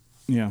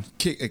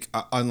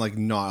 on like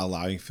not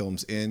allowing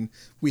films in.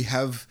 We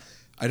have.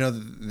 I know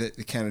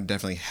that Canada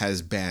definitely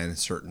has banned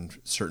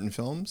certain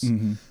films,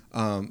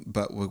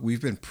 but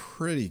we've been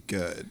pretty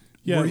good.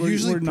 Yeah, we're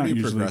usually pretty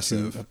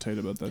progressive, uptight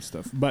about that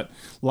stuff. But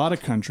a lot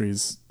of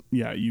countries,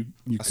 you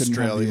couldn't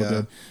have people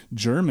did.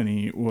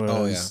 Germany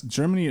was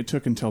Germany. It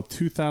took until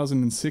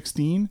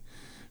 2016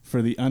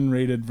 for the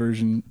unrated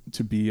version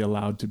to be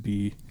allowed to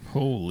be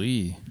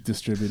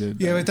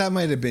distributed. Yeah, but that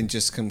might have been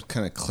just some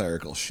kind of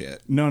clerical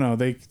shit. No,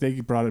 they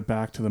brought it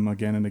back to them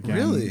again and again.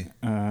 Really?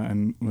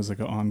 And it was like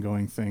an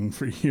ongoing thing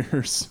for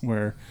years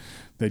where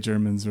the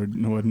Germans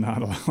would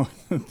not allow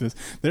this.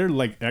 They're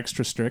like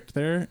extra strict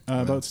there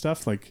about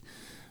stuff like,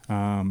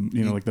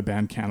 like the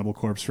band Cannibal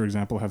Corpse, for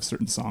example, have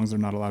certain songs they're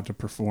not allowed to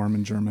perform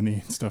in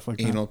Germany and stuff like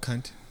that. Anal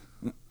Cunt.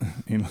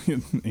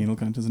 Anal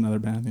Cunt is another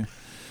band,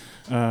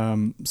 yeah.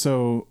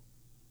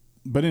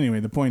 But anyway,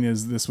 the point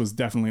is this was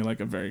definitely like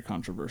a very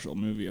controversial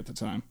movie at the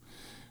time.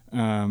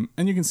 And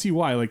you can see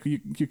why. Like you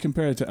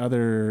compare it to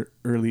other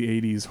early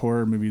 80s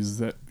horror movies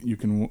that you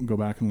can go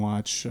back and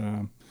watch.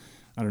 I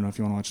don't know if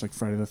you want to watch like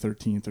Friday the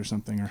 13th or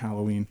something, or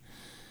Halloween.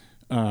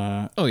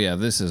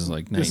 This is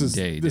like night and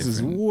day. This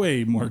is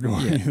way more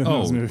gory than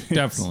those movies.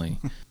 Definitely.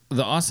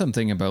 The awesome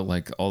thing about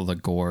like all the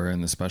gore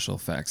and the special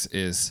effects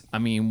is, I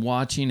mean,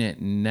 watching it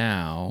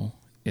now,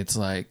 it's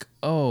like,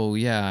 oh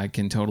yeah, I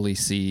can totally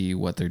see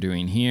what they're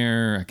doing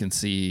here. I can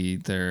see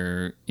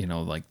they're,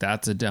 like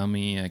that's a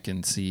dummy. I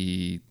can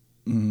see,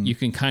 you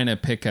can kind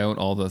of pick out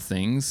all the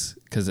things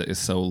because it is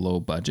so low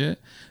budget,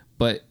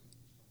 but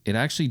it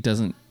actually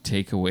doesn't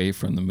take away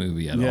from the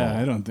movie at all.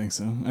 Yeah, I don't think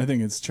so. I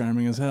think it's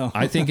charming as hell.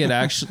 I think it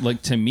actually,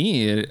 like to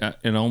me,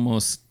 it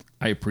almost,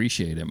 I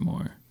appreciate it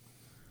more.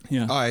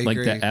 Yeah. I like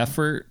agree. the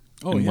effort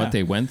and what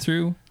they went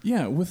through.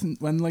 Yeah, with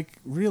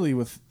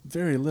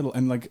very little,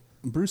 and like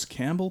Bruce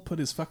Campbell put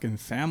his fucking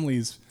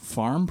family's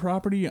farm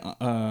property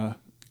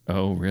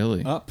oh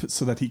really up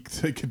so that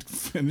they could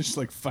finish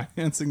like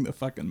financing the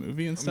fucking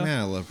movie and stuff. Man,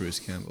 I love Bruce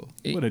Campbell.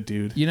 What a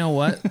dude. You know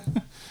what?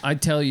 I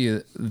tell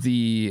you,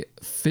 the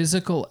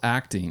physical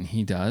acting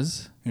he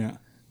does,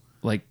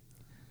 like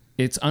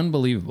it's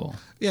unbelievable.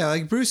 Yeah,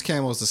 like Bruce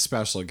Campbell's a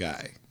special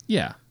guy.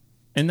 Yeah.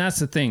 And that's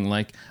the thing,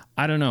 like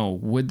I don't know,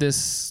 would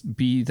this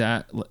be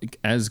that like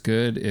as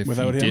good if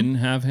without you didn't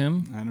have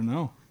him? I don't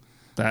know.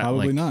 That,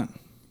 probably not.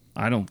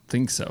 I don't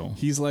think so.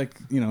 He's like,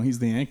 he's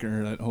the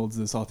anchor that holds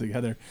this all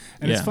together.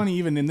 And it's funny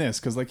even in this,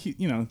 because like,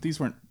 these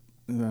weren't,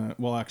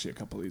 actually a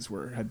couple of these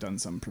had done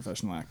some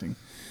professional acting.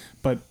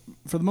 But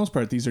for the most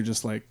part, these are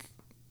just like,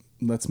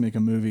 let's make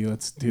a movie,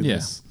 let's do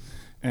this.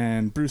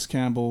 And Bruce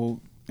Campbell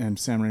and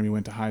Sam Raimi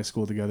went to high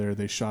school together.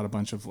 They shot a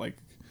bunch of like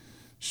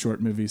short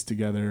movies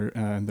together,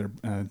 and their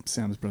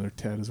Sam's brother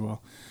Ted as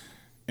well.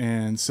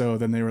 And so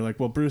then they were like,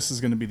 well, Bruce is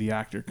going to be the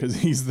actor because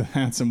he's the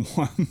handsome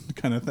one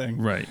kind of thing.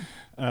 Right.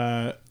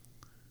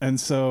 And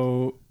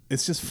so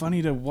it's just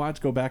funny to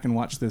go back and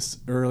watch this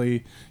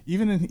early,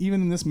 even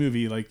in this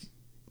movie, like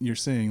you're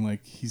saying,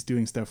 like he's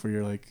doing stuff where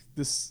you're like,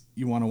 this,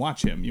 you want to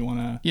watch him, you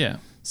want to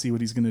see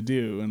what he's going to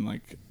do, and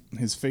like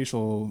his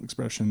facial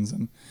expressions,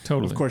 and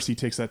totally. Of course he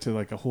takes that to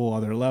like a whole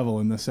other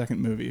level in the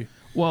second movie.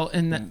 Well,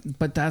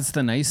 but that's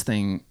the nice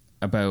thing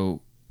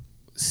about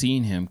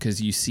seeing him,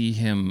 because you see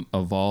him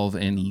evolve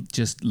and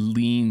just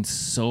lean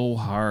so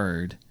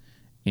hard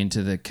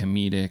into the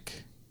comedic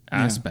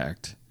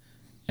aspect.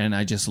 And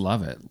I just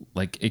love it.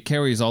 Like it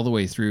carries all the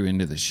way through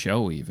into the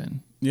show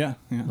even. Yeah.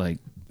 Like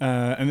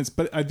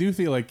but I do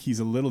feel like he's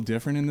a little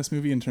different in this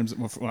movie in terms of,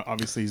 well,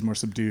 obviously he's more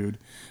subdued,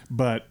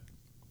 but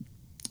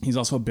he's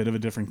also a bit of a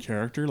different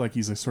character. Like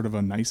he's a sort of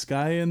a nice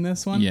guy in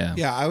this one.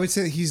 Yeah, I would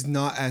say he's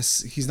not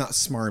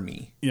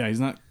smarmy. Yeah, he's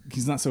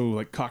not so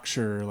like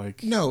cocksure.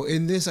 Like no,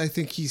 in this I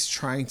think he's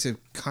trying to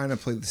kind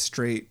of play the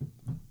straight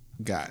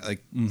guy,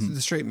 like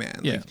the straight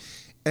man. Yeah, like,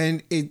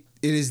 and it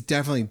is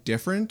definitely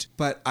different.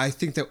 But I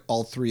think that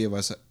all three of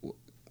us,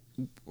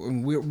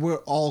 we're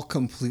all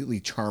completely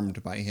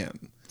charmed by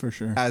him for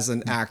sure as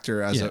an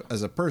actor,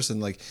 as a person.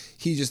 Like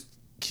he just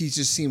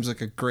seems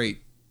like a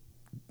great.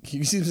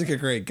 He seems like a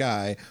great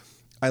guy.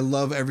 I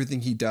love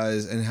everything he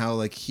does and how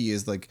like he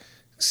is like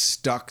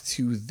stuck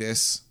to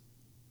this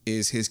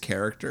is his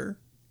character.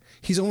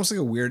 He's almost like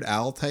a Weird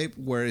Al type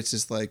where it's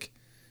just like,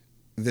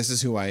 this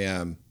is who I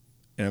am,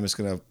 and I'm just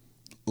gonna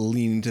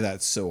lean into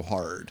that so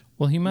hard.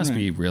 Well, he must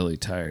be really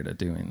tired of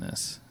doing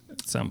this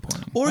at some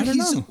point. Or he might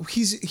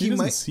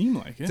doesn't seem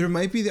like it. There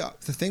might be the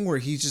thing where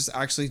he's just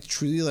actually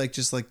truly like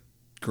just like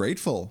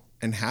grateful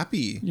and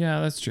happy. Yeah,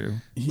 that's true.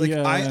 Like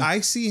I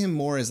see him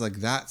more as like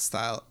that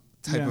style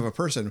type of a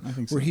person, I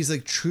think so. where he's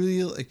like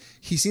truly like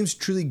he seems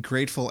truly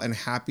grateful and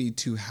happy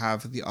to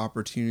have the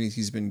opportunities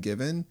he's been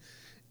given,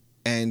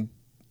 and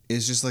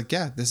is just like,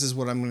 yeah, this is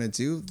what I'm gonna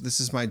do. This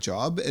is my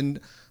job.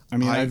 And I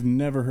mean, I've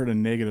never heard a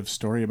negative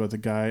story about the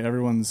guy.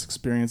 Everyone's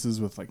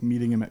experiences with like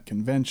meeting him at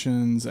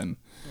conventions and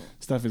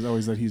stuff is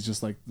always that he's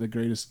just like the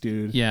greatest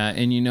dude. Yeah,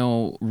 and you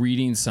know,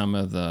 reading some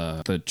of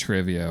the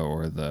trivia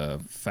or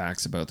the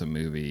facts about the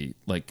movie,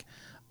 like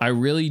I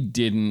really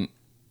didn't.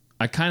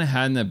 I kind of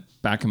had in the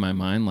back of my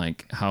mind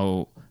like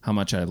how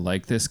much I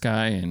like this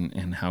guy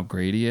and how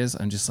great he is.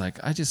 I'm just like,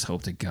 I just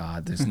hope to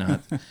God there's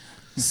not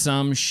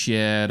some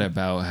shit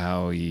about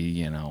how he,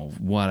 you know,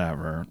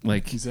 whatever.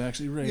 Like he's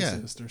actually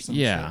racist or something.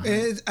 Yeah.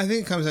 I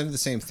think it comes down to the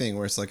same thing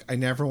where it's like, I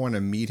never want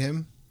to meet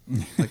him.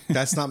 Like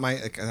that's not my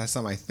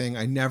thing.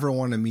 I never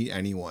want to meet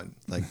anyone,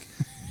 like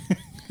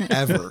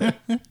ever.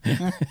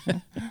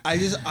 I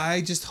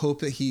just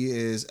hope that he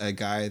is a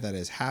guy that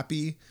is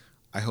happy.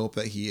 I hope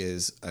that he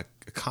is a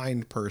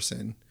kind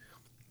person,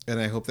 and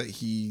I hope that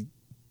he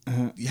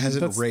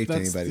hasn't raped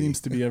anybody. That seems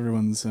to be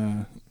everyone's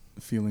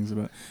feelings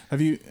about. Have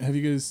you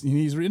guys?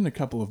 He's written a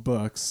couple of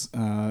books.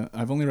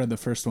 I've only read the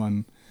first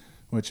one,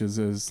 which is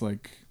his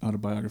like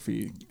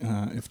autobiography.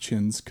 If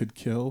Chins Could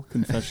Kill: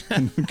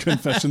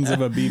 Confessions of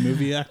a B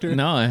movie actor.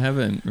 No, I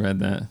haven't read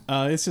that.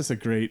 It's just a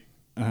great.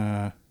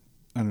 I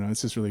don't know.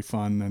 It's just really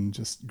fun and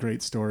just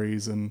great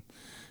stories, and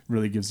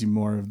really gives you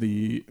more of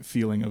the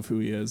feeling of who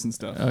he is and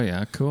stuff. Oh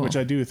yeah, cool. Which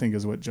I do think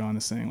is what John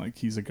is saying. Like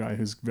he's a guy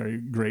who's very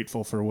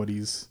grateful for what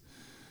he's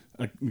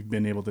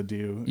been able to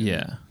do.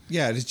 Yeah.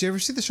 Yeah. Did you ever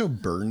see the show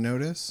Burn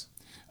Notice?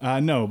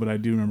 No, but I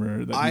do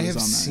remember that. I he was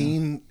have on that,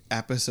 seen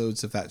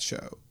episodes of that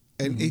show,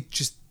 and it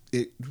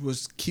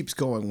keeps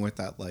going with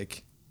that.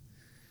 Like,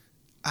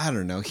 I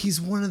don't know.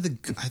 He's one of the.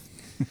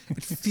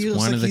 It feels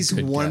like he's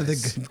one of the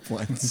good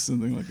ones.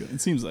 Something like that. It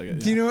seems like it.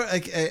 Yeah. Do you know what?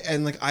 Like,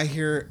 and like I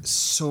hear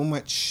so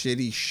much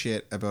shitty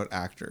shit about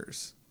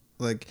actors.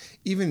 Like,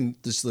 even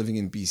just living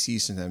in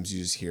BC, sometimes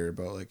you just hear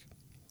about like,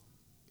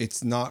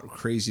 it's not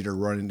crazy to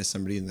run into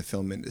somebody in the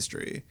film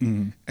industry,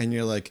 and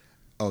you're like,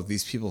 oh,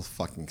 these people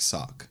fucking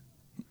suck.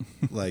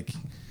 like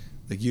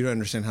you don't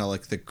understand how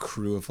like the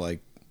crew of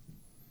like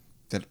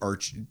the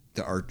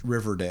art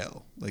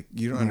Riverdale, like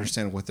you don't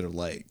understand what they're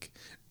like.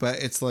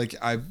 But it's like,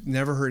 I've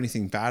never heard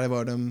anything bad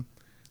about him.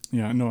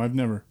 Yeah, no, I've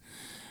never.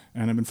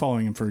 And I've been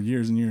following him for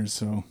years and years.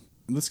 So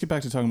let's get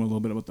back to talking a little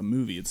bit about the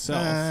movie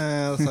itself.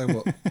 Let's talk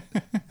about...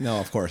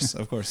 No, of course.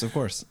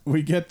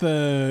 We get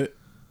the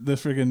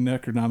friggin'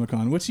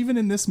 Necronomicon, which even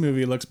in this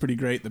movie looks pretty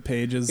great. The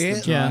pages,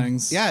 the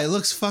drawings. Yeah, it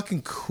looks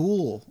fucking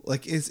cool.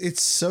 Like,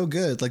 it's so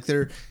good. Like,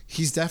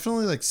 he's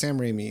definitely, like, Sam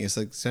Raimi is,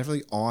 like,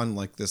 definitely on,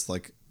 like, this,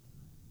 like...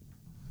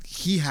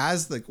 He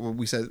has, like what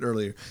we said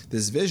earlier,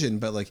 this vision,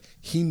 but like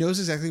he knows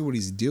exactly what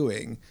he's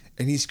doing,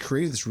 and he's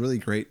created this really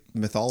great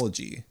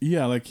mythology.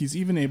 Yeah, like he's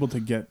even able to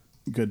get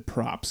good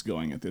props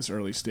going at this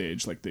early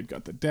stage. Like they've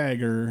got the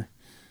dagger,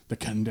 the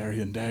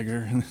Kandarian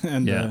dagger,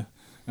 and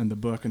the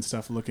book and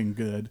stuff looking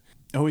good.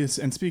 Oh yes,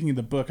 and speaking of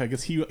the book, I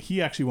guess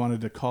he actually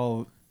wanted to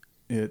call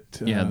it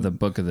the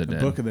Book of the Dead.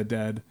 Book of the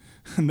Dead,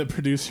 and the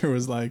producer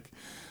was like,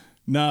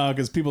 no,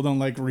 because people don't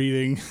like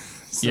reading.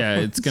 So yeah,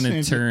 it's going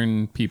to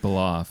turn people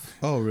off.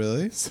 Oh,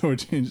 really? So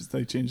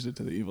they changed it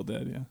to the Evil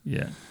Dead,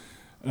 yeah.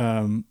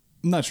 I'm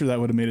not sure that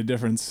would have made a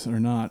difference or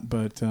not,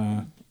 but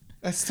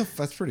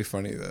That's pretty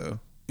funny though.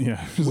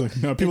 yeah, it's like,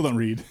 no, people don't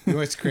read. You know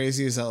what's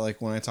crazy is that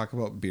like when I talk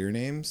about beer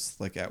names,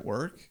 like at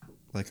work,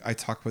 like I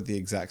talk about the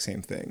exact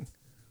same thing,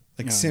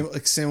 like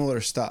like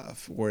similar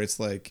stuff where it's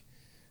like,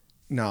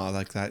 no,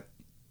 like that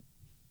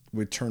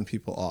would turn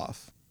people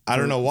off. I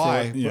don't know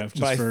why.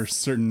 For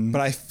certain,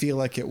 but I feel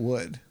like it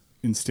would.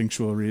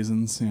 Instinctual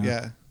reasons.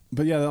 Yeah.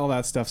 But yeah, all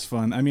that stuff's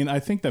fun. I mean, I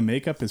think the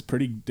makeup is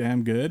pretty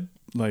damn good.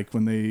 Like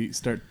when the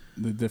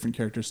different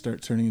characters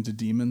start turning into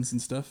demons and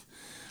stuff.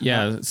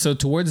 Yeah. So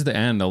towards the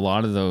end, a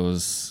lot of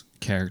those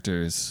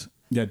characters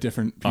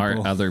different people.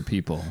 are other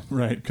people.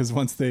 Right. Because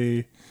once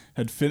they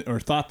had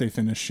thought they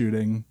finished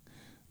shooting,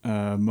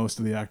 most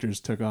of the actors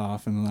took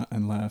off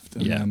and left.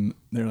 And then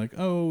they're like,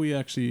 oh, we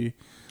actually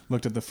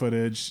looked at the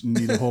footage,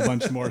 need a whole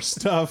bunch more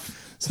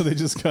stuff. So they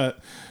just got,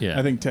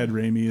 I think Ted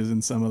Raimi is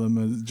in some of them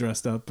as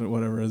dressed up, but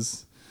whatever,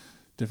 as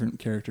different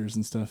characters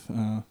and stuff.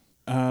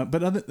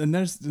 But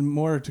there's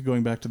more to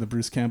going back to the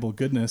Bruce Campbell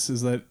goodness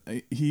is that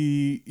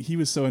he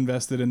was so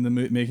invested in the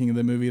making of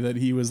the movie that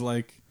he was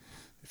like,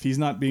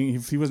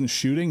 if he wasn't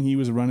shooting, he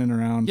was running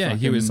around. Yeah,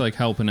 he was like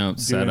helping out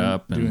set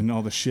up and doing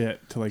all the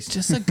shit to like. He's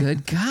just a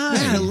good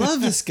guy. I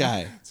love this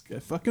guy. This guy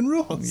fucking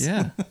rules.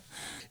 Yeah.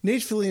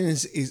 Nate Fillion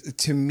is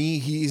to me,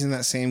 he's in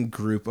that same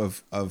group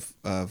of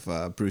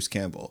Bruce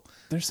Campbell.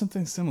 There's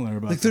something similar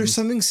about like them. there's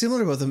something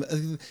similar about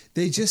them.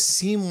 They just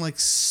seem like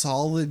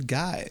solid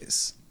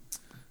guys.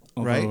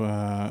 Although,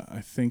 right?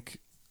 I think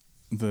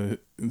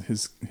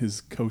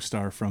his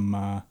co-star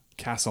from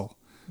Castle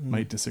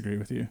might disagree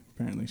with you.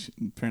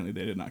 Apparently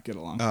they did not get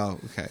along. Oh,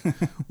 okay.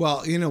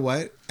 Well, you know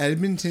what?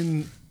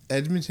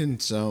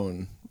 Edmonton's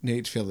own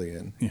Nate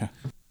Fillion. Yeah.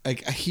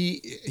 Like he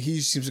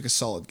seems like a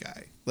solid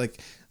guy.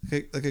 Like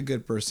a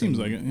good person. Seems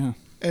like it, yeah.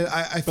 And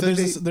I but feel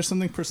there's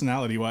something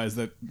personality wise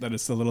that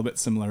it's a little bit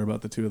similar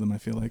about the two of them, I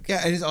feel like.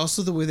 Yeah, and it's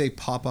also the way they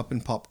pop up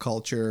in pop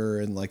culture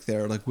and like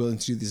they're like willing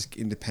to do these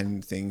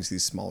independent things,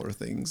 these smaller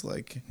things.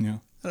 Like, yeah,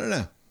 I don't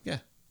know. Yeah,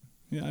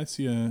 yeah, I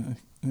see. I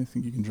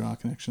think you can draw a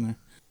connection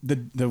there.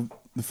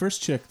 The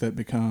first chick that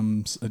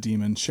becomes a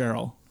demon,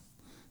 Cheryl,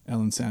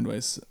 Ellen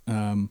Sandweiss,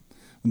 when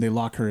they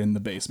lock her in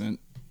the basement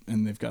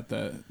and they've got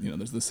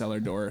there's the cellar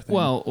door thing.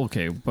 Well,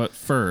 okay, but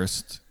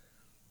first,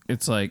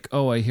 it's like,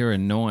 oh, I hear a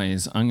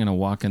noise. I'm going to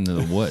walk into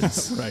the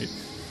woods. Right.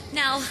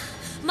 Now,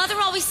 Mother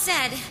always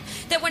said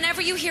that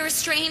whenever you hear a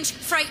strange,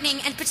 frightening,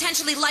 and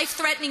potentially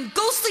life-threatening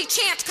ghostly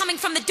chant coming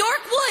from the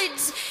dark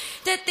woods,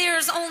 that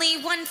there's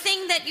only one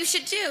thing that you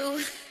should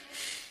do.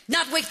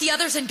 Not wake the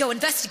others and go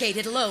investigate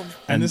it alone.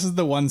 And this is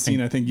the one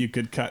scene I think you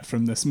could cut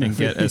from this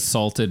movie. And get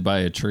assaulted by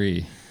a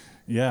tree.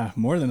 Yeah,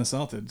 more than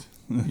assaulted.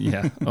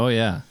 Yeah. Oh,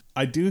 yeah.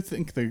 I do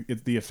think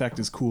the effect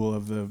is cool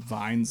of the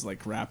vines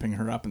like wrapping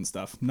her up and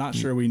stuff. Not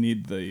sure we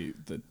need the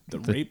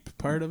rape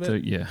part of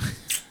it. Yeah.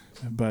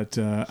 But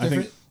I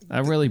think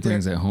that really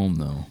brings it home,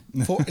 though.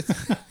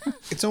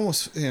 It's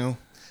almost,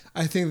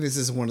 I think this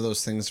is one of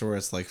those things where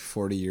it's like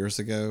 40 years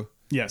ago.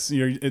 Yes,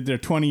 they're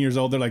 20 years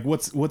old. They're like,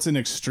 what's an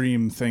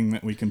extreme thing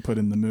that we can put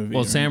in the movie?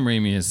 Well, Sam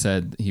Raimi has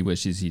said he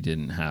wishes he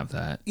didn't have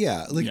that.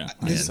 Yeah,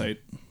 hindsight.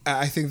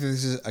 I think that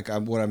this is like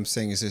what I'm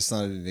saying is it's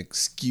not an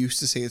excuse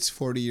to say it's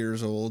 40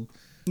 years old.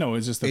 No,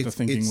 it's just that the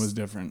thinking was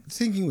different.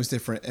 Thinking was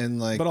different, and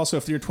like. But also,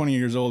 if you're 20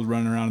 years old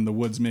running around in the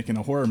woods making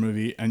a horror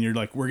movie, and you're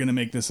like, we're gonna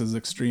make this as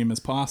extreme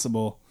as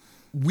possible,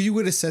 we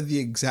would have said the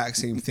exact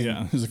same thing.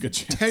 Yeah, there's a good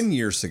chance. 10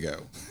 years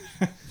ago.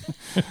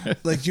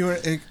 Like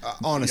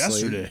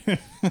honestly, yesterday.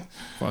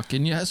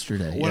 Fucking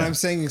yesterday. What I'm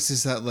saying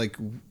is that like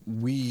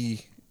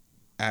we,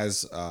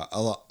 as a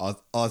lot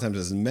of times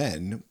as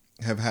men,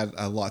 have had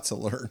a lot to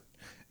learn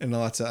and a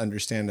lot to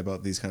understand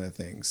about these kind of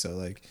things. So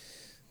like,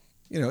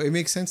 it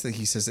makes sense that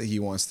he says that he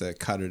wants to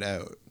cut it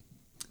out.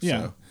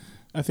 Yeah, so.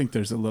 I think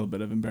there's a little bit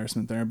of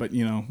embarrassment there, but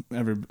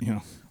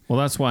Well,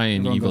 that's why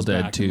in Evil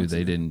Dead 2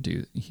 they didn't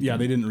do. Yeah,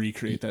 they didn't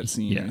recreate that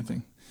scene or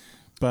anything.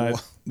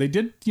 But they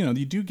did, you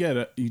do get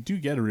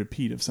a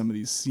repeat of some of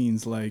these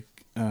scenes,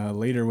 like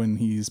later when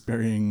he's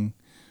burying,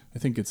 I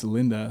think it's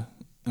Linda.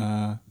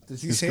 Did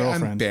he say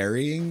girlfriend. I'm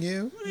burying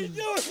you? What are you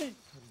doing?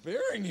 I'm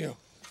burying you.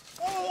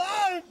 I'm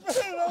alive!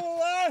 I'm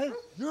alive!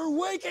 You're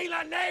waking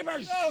the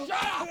neighbors! No.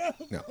 Shut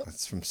up! No,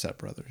 that's from Step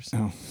Brothers.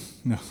 Oh,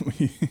 no.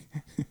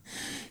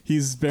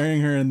 He's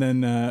burying her, and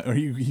then or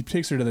he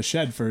takes her to the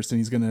shed first, and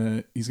he's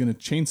gonna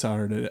chainsaw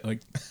her to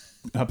like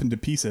up into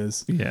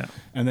pieces. Yeah.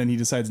 And then he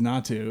decides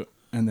not to,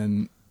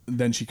 and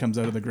then she comes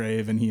out of the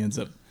grave, and he ends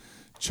up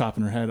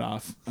chopping her head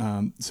off.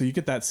 So you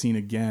get that scene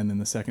again in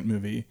the second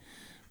movie.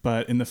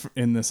 But in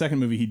the second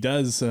movie, he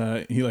does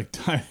he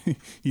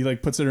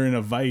puts her in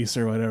a vice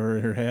or whatever,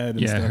 her head.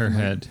 And stuff, her and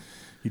head.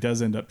 He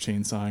does end up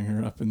chainsawing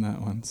her up in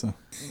that one. So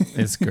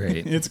it's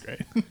great. It's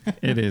great.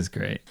 It is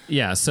great.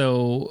 Yeah.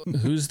 So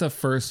who's the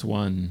first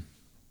one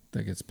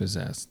that gets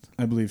possessed?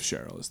 I believe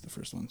Cheryl is the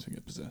first one to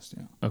get possessed.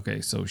 Yeah.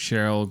 Okay, so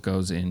Cheryl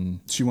goes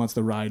in. She wants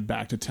the ride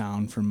back to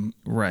town from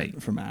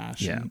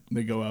Ash. Yeah. And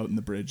they go out and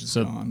the bridge is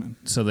gone.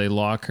 So they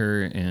lock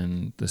her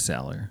in the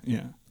cellar.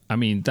 Yeah. I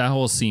mean, that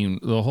whole scene,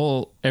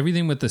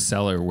 everything with the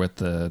cellar, with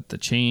the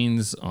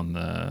chains on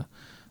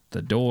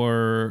the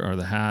door or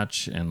the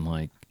hatch, and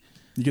like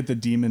you get the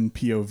demon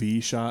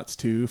POV shots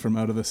too from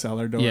out of the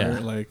cellar door. Yeah.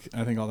 Like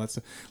I think all that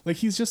stuff. Like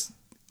he's just,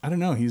 I don't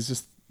know, he's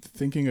just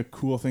thinking of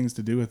cool things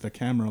to do with the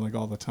camera like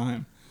all the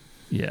time.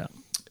 Yeah.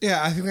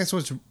 Yeah, I think that's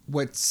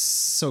what's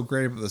so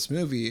great about this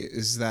movie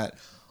is that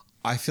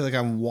I feel like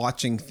I'm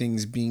watching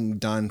things being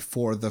done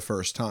for the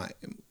first time,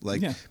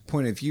 like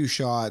point of view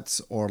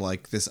shots or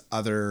like this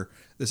other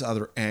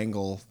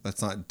angle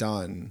that's not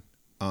done.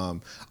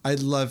 I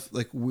love,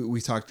 like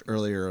we talked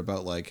earlier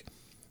about like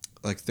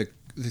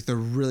the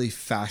really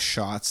fast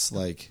shots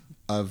like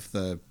of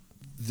the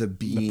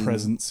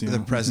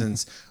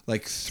presence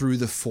like through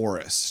the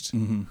forest,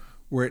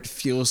 where it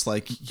feels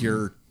like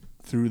you're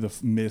through the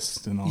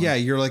mist and all. Yeah,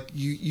 you're like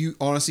you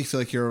honestly feel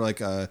like you're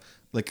like a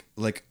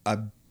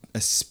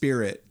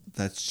spirit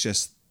that's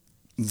just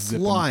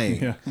zipping.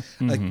 flying. Yeah.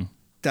 Like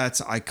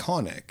that's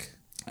iconic.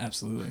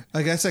 Absolutely.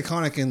 Like that's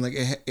iconic, and like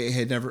it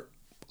had never.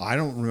 I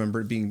don't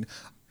remember it being.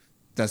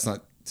 That's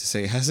not to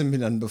say it hasn't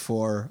been done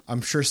before.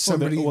 I'm sure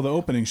somebody. Well, the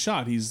opening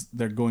shot,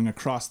 they're going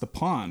across the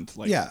pond,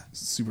 like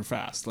super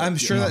fast. Like, I'm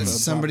sure that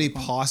somebody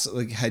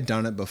possibly had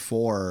done it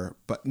before,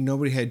 but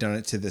nobody had done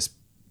it to this.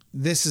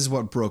 This is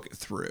what broke it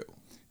through.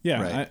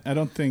 Yeah, right? I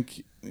don't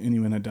think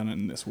anyone had done it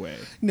in this way.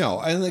 No,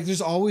 and like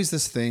there's always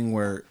this thing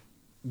where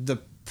the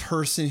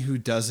person who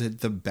does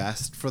it the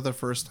best for the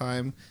first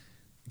time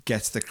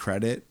gets the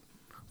credit.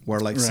 Where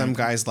like some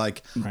guys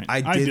like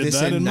I did this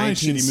that in my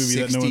shitty 1960.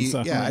 movie that no one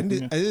saw. Yeah, I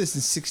did this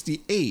in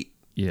 68.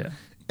 Yeah,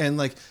 and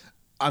like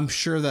I'm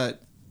sure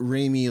that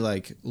Raimi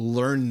like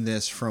learned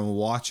this from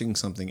watching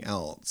something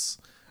else,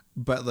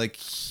 but like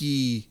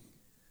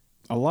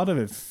a lot of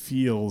it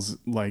feels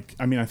like,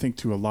 I mean, I think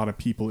to a lot of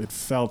people it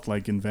felt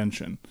like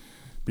invention,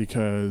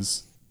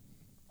 because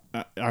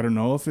I don't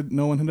know if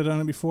no one had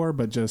done it before,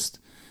 but just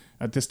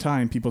at this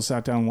time people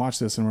sat down and watched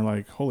this and were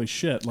like, holy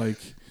shit, like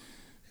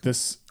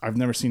this I've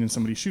never seen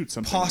somebody shoot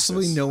something.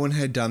 Possibly like this. No one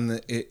had done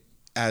it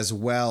as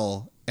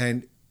well,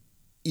 and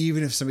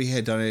even if somebody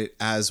had done it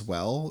as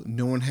well,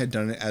 no one had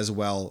done it as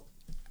well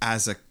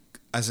as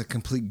a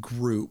complete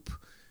group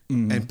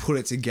and put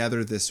it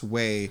together this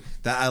way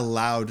that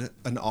allowed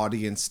an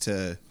audience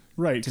to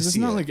because it's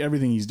not like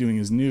everything he's doing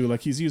is new.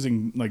 Like he's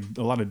using like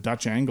a lot of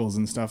Dutch angles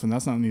and stuff, and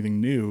that's not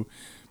anything new.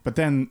 But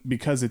then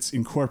because it's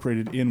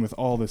incorporated in with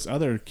all this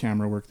other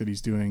camera work that he's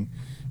doing,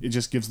 it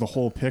just gives the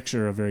whole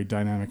picture a very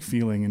dynamic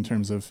feeling in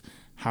terms of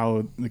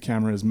how the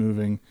camera is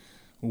moving,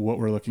 what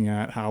we're looking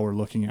at, how we're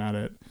looking at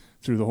it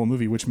through the whole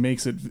movie, which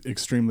makes it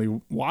extremely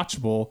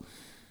watchable.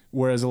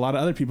 Whereas a lot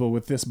of other people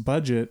with this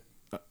budget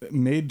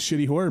made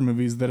shitty horror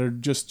movies that are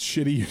just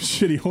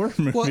shitty horror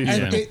movies. Well,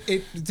 and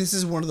this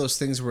is one of those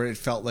things where it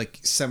felt like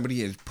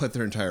somebody had put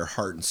their entire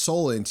heart and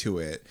soul into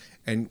it,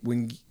 and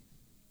when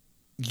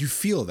you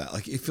feel that,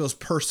 like it feels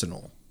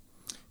personal.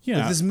 Yeah,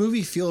 like, this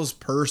movie feels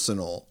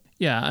personal.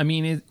 Yeah, I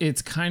mean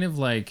it's kind of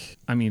like,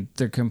 I mean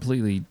they're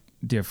completely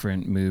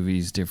different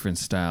movies, different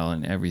style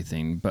and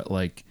everything, but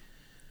like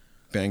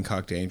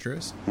Bangkok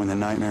Dangerous. When the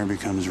nightmare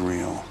becomes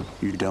real,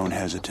 you don't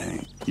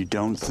hesitate. You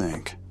don't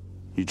think.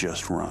 You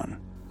just run.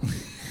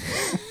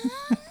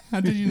 How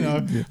did you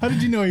know? How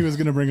did you know he was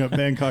going to bring up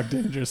Bangkok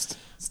Dangerous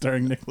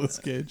starring Nicolas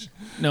Cage?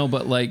 No,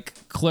 but like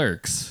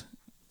Clerks.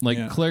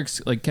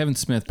 Clerks, like Kevin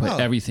Smith put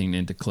everything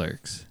into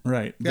Clerks.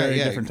 Right. Very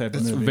different type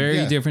of movie.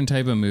 Very different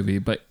type of movie,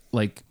 but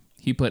like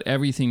he put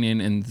everything in,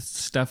 and the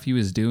stuff he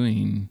was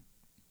doing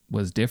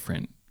was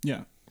different.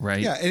 Yeah.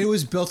 Right. Yeah, and it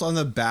was built on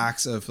the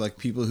backs of like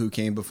people who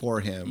came before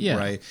him. Yeah.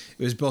 Right.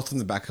 It was built on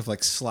the back of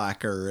like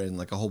Slacker and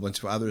like a whole bunch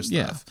of other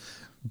stuff. Yeah.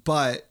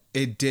 But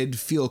it did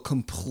feel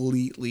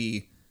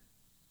completely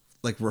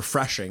like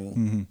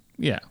refreshing.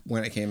 Yeah.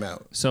 When it came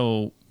out.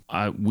 So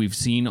we've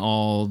seen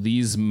all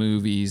these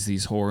movies,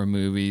 these horror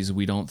movies.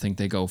 We don't think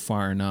they go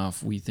far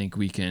enough. We think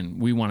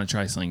we want to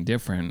try something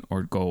different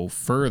or go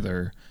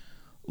further.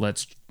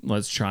 Let's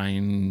try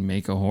and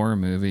make a horror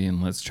movie,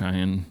 and let's try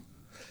and.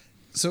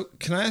 So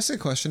can I ask a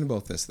question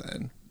about this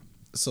then?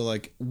 So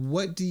like,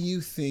 what do you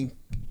think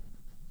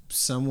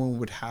someone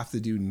would have to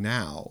do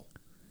now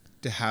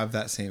to have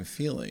that same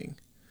feeling?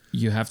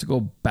 You have to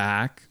go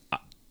back.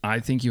 I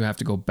think you have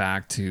to go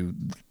back to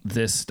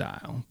this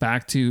style,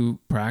 back to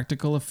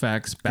practical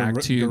effects,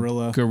 back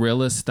to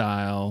guerrilla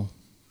style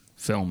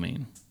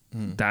filming.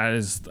 That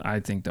is, I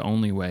think, the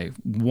only way.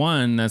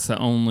 One, that's the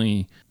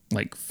only,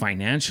 like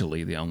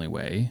financially the only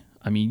way.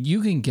 I mean,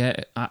 you can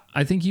get,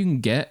 I think you can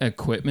get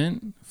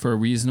equipment for a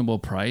reasonable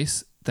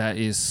price that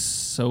is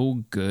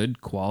so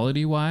good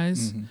quality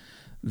wise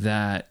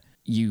that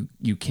you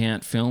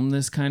can't film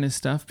this kind of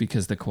stuff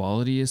because the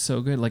quality is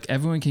so good. Like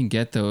everyone can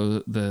get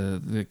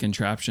the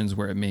contraptions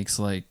where it makes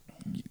like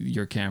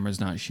your camera's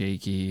not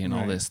shaky and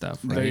all this stuff.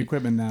 Right? The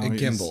equipment now, a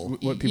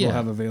gimbal, what people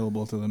have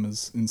available to them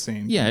is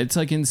insane. Yeah, it's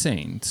like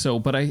insane. So,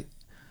 but I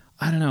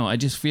don't know. I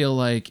just feel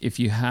like if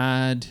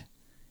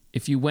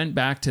you went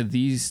back to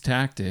these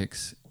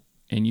tactics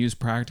and used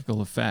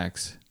practical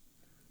effects,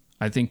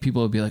 I think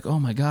people would be like, "Oh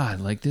my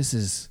god, like this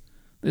is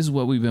this is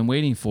what we've been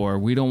waiting for.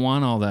 We don't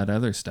want all that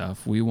other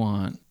stuff. We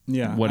want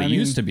what it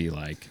used to be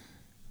like.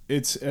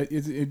 It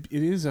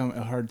is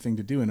a hard thing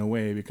to do in a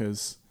way,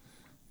 because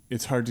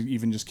it's hard to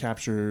even just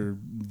capture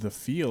the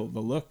feel, the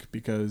look,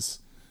 because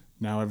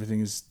now everything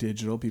is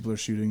digital. People are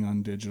shooting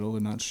on digital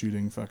and not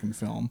shooting fucking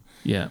film.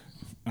 Yeah.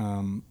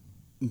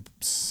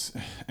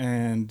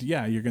 And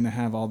yeah, you're going to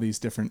have all these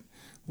different,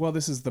 well,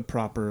 this is the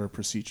proper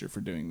procedure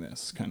for doing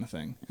this kind of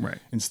thing. Right.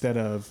 Instead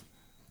of,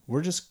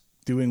 we're just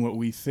doing what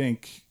we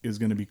think is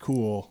going to be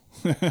cool.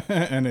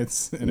 and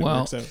it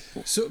works out.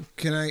 So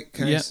can I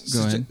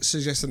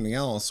suggest something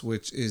else,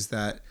 which is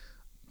that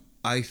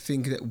I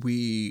think that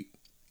we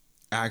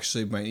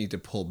actually might need to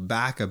pull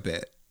back a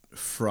bit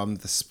from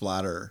the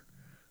splatter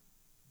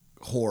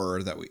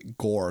gore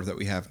that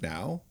we have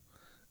now,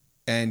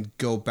 and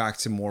go back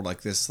to more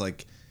like this,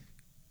 like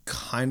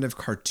kind of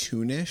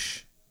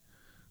cartoonish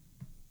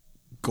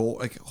gore,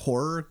 like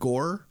horror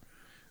gore,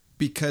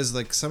 because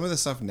like some of the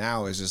stuff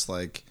now is just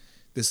like,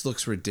 this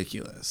looks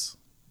ridiculous.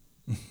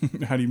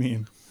 How do you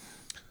mean?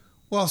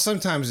 Well,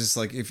 sometimes it's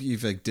like if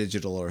you've like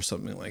digital or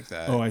something like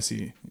that. Oh, I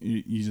see.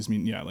 You just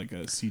mean, like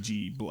a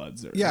CG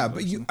bloods. But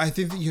I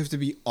think that you have to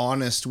be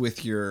honest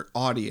with your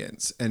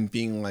audience and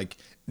being like,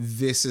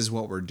 this is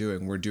what we're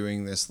doing. We're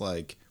doing this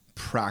like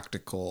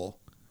practical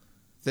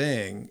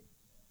thing.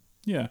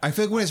 Yeah. I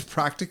feel like when it's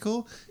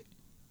practical,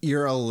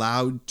 you're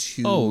allowed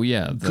to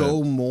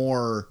go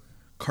more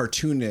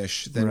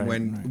cartoonish than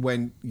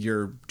when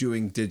you're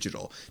doing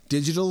digital.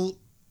 Digital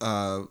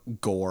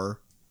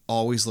gore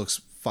always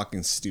looks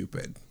fucking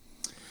stupid.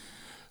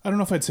 I don't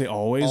know if I'd say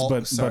always,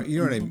 but you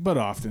know what I mean? But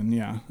often,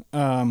 yeah.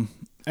 And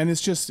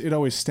it's just, it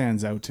always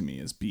stands out to me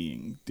as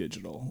being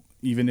digital,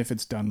 even if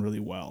it's done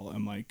really well.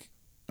 I'm like,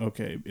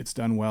 okay, it's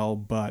done well,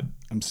 but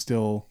I'm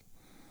still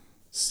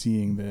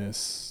seeing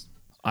this.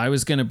 I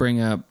was going to bring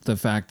up the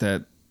fact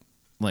that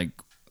like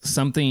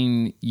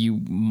something you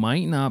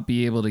might not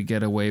be able to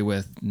get away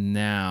with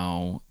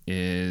now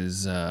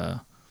is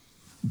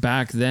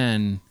back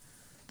then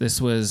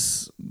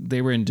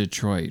they were in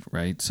Detroit,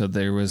 right? So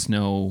there was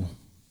no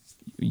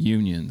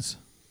unions,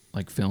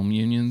 like film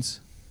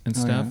unions and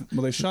stuff. Yeah.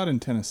 Well, they shot in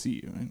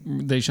Tennessee,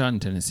 right? They shot in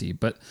Tennessee,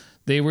 but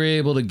they were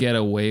able to get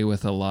away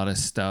with a lot of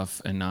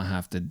stuff and not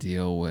have to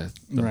deal with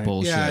the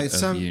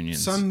bullshit of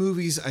unions. Some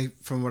movies,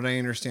 from what I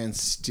understand,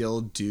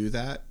 still do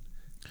that.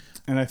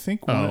 And I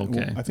think one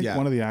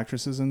of the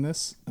actresses in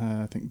this,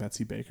 I think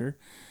Betsy Baker,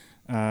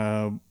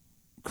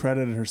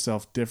 credited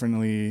herself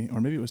differently, or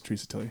maybe it was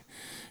Teresa Tilly.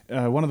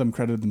 One of them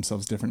credited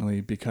themselves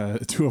differently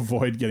because to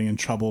avoid getting in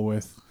trouble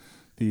with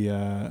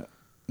the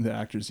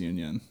actors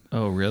union.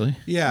 Oh, really?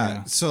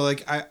 Yeah. So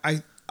like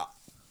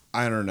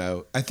I don't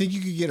know. I think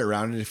you could get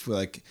around it if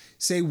like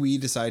say we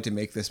decide to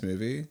make this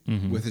movie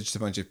with just a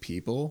bunch of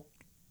people.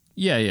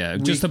 Yeah,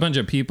 just a bunch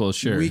of people,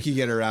 sure. We could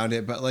get around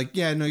it, but like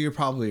no, you're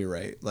probably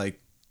right. Like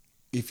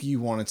if you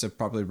wanted to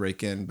probably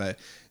break in, but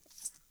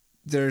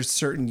there's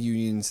certain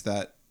unions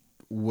that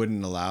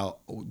don't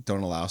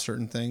allow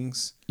certain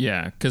things.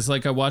 Yeah, because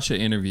like I watched an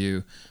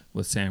interview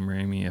with Sam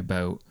Raimi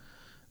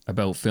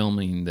about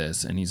filming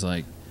this, and he's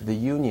like, the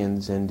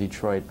unions in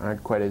Detroit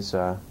aren't quite as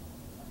far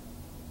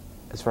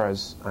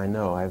as I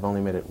know. I've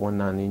only made it one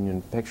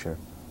non-union picture,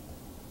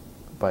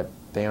 but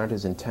they aren't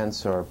as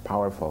intense or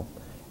powerful,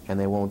 and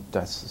they won't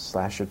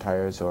slash your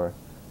tires, or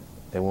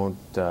they won't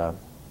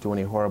do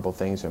any horrible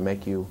things or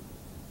make you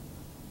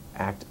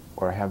act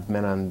or have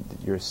men on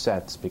your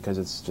sets, because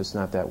it's just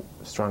not that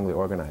strongly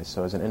organized.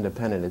 So as an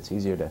independent, it's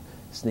easier to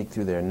sneak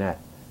through their net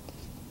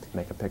to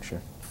make a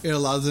picture. It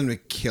allows them to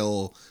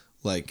kill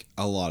like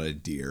a lot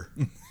of deer.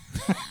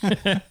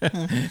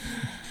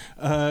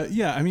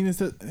 Yeah, I mean,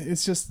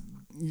 it's just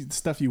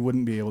stuff you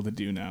wouldn't be able to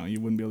do now. You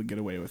wouldn't be able to get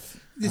away with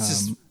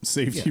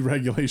safety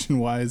regulation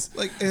wise.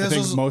 Like, I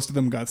think most of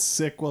them got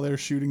sick while they were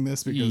shooting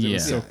this because it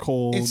was so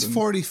cold. It's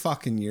 40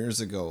 fucking years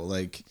ago.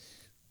 Like,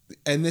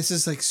 and this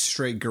is like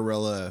straight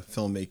guerrilla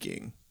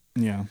filmmaking.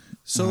 Yeah.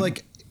 So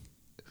like,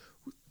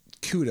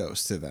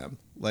 kudos to them.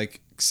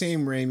 Like,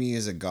 Sam Raimi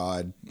is a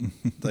god.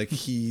 Like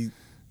he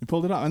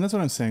pulled it off, and that's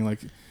what I'm saying. Like,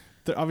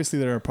 obviously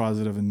there are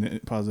positives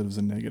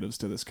and negatives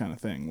to this kind of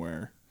thing,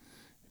 where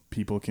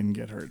people can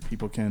get hurt,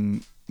 people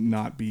can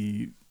not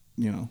be,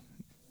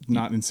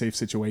 not in safe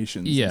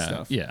situations. And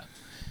stuff. Yeah.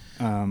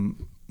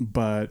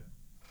 But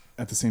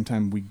at the same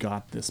time, we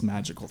got this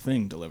magical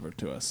thing delivered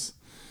to us.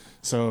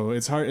 So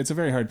it's hard. It's a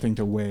very hard thing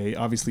to weigh.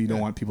 Obviously, you don't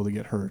want people to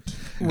get hurt.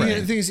 Right. Yeah,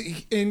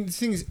 the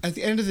thing is, at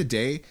the end of the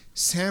day,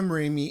 Sam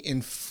Raimi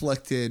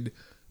inflicted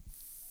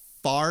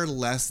far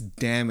less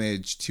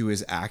damage to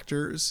his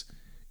actors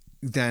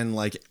than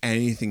like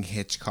anything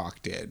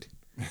Hitchcock did.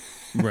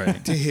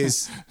 Right. To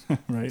his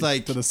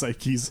like to the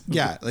psyches.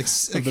 Yeah, like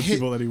the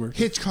people that he worked with.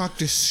 Hitchcock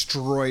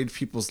destroyed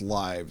people's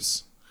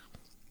lives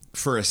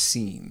for a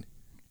scene.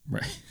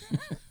 Right.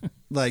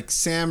 Like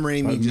Sam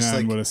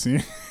Raimi what a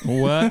scene.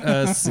 What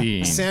a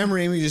scene. Sam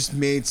Raimi just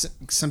made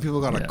some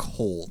people got a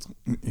cold.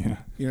 Yeah.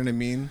 You know what I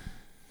mean?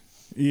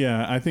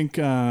 Yeah, I think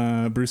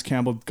Bruce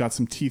Campbell got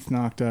some teeth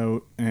knocked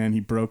out and he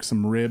broke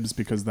some ribs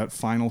because that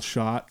final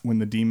shot when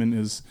the demon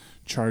is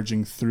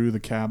charging through the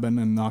cabin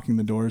and knocking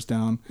the doors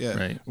down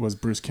was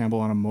Bruce Campbell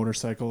on a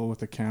motorcycle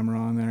with a camera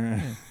on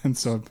there. And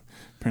so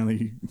apparently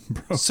he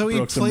broke some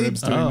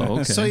ribs doing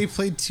that. So he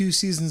played 2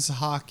 seasons of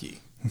hockey.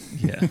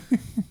 Yeah.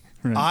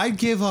 I'd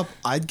give up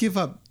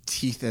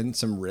teeth and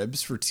some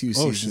ribs for 2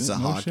 seasons of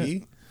hockey.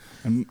 Shit.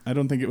 And I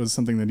don't think it was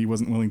something that he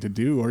wasn't willing to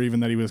do or even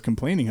that he was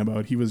complaining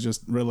about. He was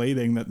just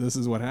relating that this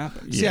is what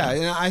happened. Yeah,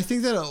 and I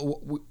think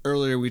that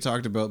earlier we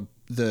talked about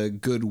the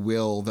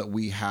goodwill that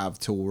we have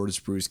towards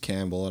Bruce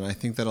Campbell, and I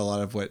think that a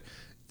lot of what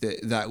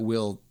that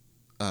will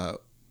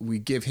we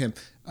give him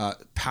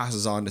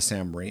passes on to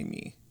Sam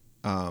Raimi,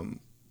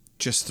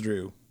 just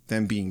through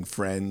them being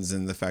friends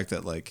and the fact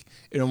that like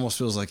it almost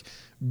feels like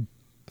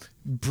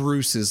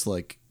Bruce is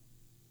like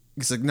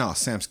he's like, no,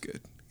 Sam's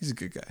good. He's a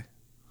good guy.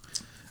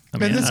 I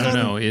mean, I don't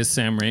know. Is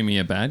Sam Raimi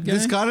a bad guy?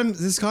 This got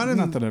him.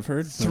 Not that I've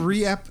heard.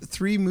 Three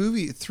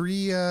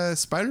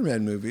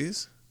Spider-Man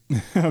movies.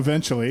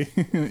 Eventually,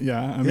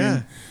 yeah. I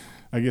mean,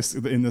 I guess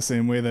in the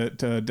same way that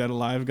Dead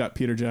Alive got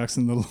Peter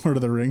Jackson the Lord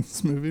of the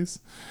Rings movies.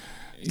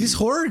 These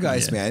horror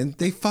guys, man,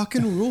 they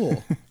fucking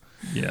rule.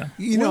 Yeah.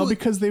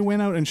 Because they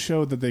went out and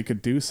showed that they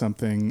could do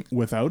something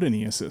without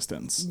any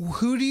assistance.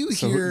 Who do you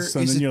hear? So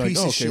is then you're a like, piece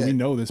oh, of okay, shit? we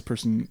know this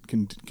person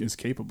is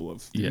capable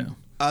of. Yeah.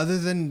 Other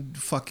than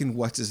fucking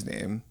what's his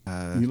name?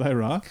 Eli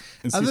Roth?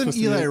 Other than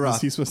Eli Roth.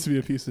 Is he supposed to be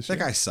a piece of shit?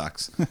 That guy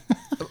sucks.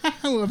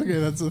 Well, okay,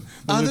 those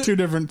are two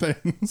different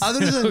things. Other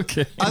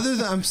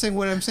than I'm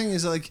saying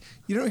is like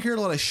you don't hear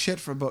a lot of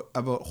shit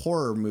about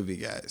horror movie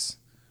guys.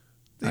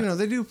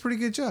 They do a pretty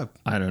good job.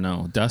 I don't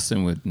know.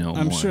 Dustin would know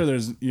I'm more. sure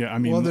there's. Yeah, I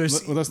mean,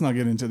 let's not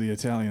get into the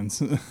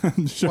Italians.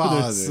 I'm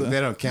sure they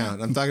don't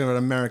count. I'm talking about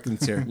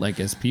Americans here. Like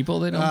as people,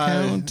 they don't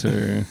count.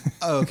 Or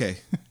oh, okay.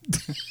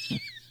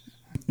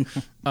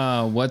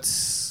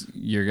 What's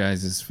your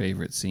guys'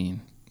 favorite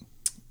scene?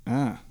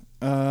 Man,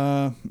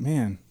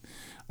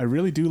 I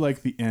really do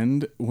like the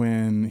end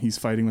when he's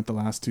fighting with the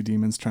last 2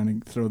 demons,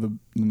 trying to throw the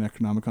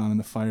Necronomicon in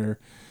the fire.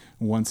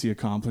 Once he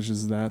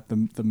accomplishes that,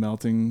 the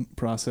melting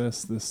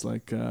process, this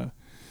like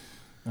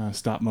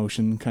stop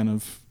motion kind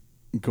of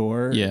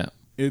gore. Yeah,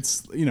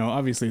 it's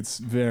obviously it's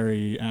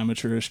very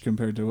amateurish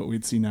compared to what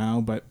we'd see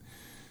now, but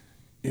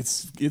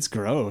it's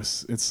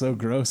gross. It's so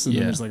gross, and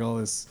then there's like all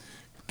this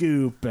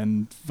goop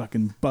and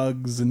fucking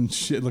bugs and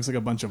shit. It looks like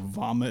a bunch of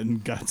vomit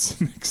and guts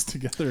mixed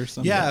together or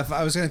something. Yeah, if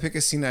I was gonna pick a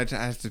scene, I'd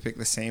have to pick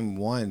the same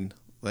one.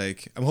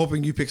 Like, I'm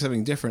hoping you pick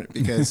something different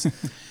because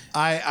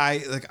I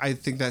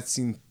think that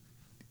scene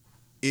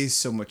is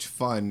so much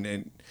fun,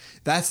 and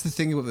that's the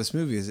thing about this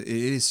movie is it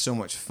is so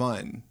much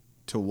fun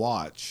to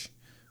watch,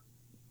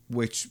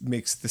 which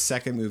makes the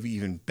second movie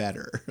even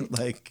better.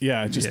 Like,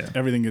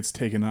 everything gets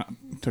taken up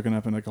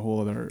in like a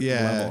whole other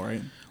level,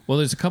 right? Well,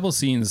 there's a couple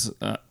scenes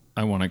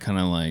I want to kind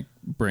of like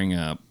bring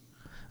up.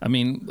 I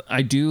mean,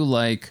 I do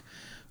like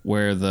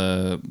where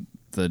the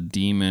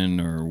demon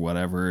or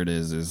whatever it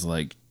is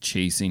like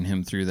chasing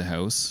him through the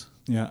house.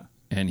 Yeah.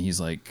 And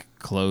he's like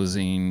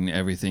closing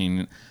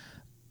everything.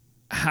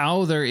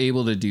 How they're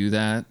able to do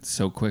that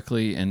so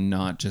quickly and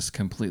not just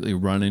completely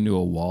run into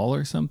a wall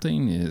or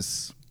something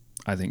is,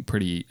 I think,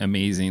 pretty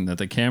amazing that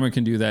the camera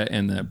can do that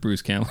and that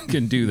Bruce Campbell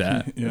can do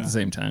that at the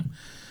same time.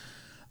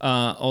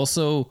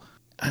 Also,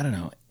 I don't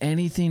know,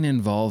 anything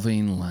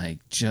involving like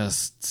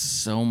just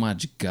so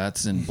much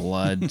guts and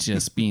blood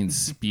just being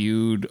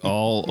spewed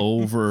all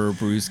over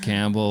Bruce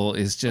Campbell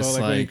is just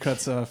like when he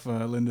cuts off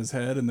Linda's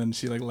head and then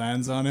she like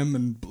lands on him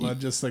and blood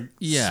just like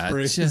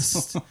sprays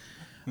just on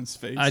his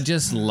face. I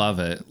just love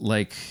it.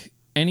 Like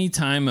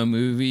anytime a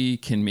movie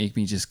can make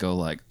me just go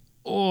like,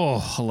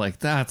 oh, like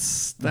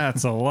that's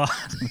a lot.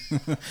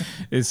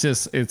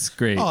 It's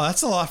great. Oh,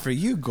 that's a lot for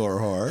you, gore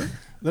horror.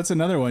 That's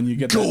another one. You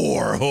get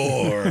gore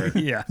horror.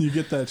 Yeah, you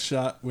get that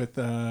shot with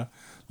the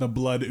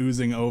blood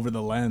oozing over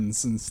the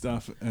lens and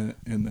stuff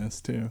in this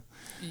too.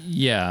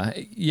 Yeah,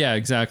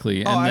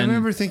 exactly. I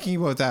remember thinking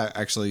about that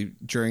actually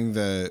during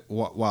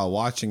while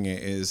watching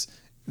it.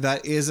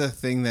 Is a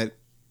thing that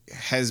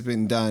has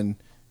been done.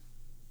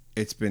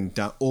 It's been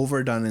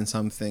overdone in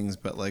some things,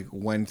 but like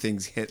when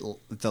things hit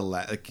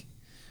like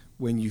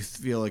when you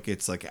feel like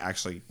it's like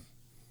actually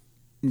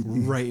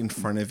right in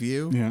front of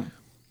you. Yeah.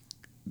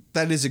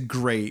 That is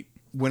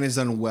when it's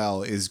done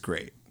well is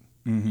great.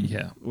 Mm-hmm.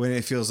 Yeah. When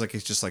it feels like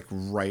it's just like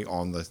right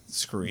on the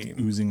screen.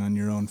 Oozing on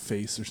your own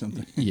face or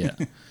something. Yeah.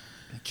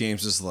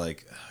 James is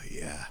like, oh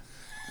yeah,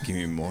 give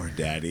me more,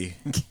 daddy.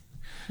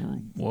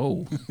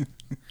 Whoa.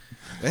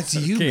 That's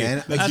you,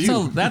 man.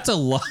 That's a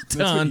lot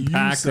to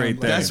unpack right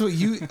there. That's what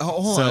you.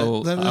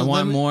 Hold on. I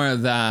want more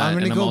of that.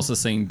 And I'm also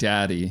saying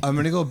daddy. I'm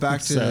going to go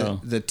back to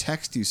the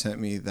text you sent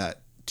me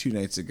that 2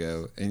 nights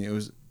ago. And it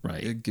was,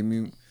 right. Give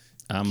me.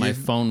 My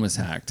phone was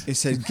hacked. It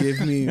said, give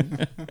me.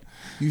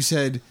 You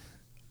said.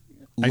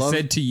 I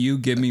said to you,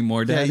 give me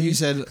more, daddy. Yeah, you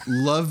said,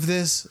 love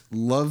this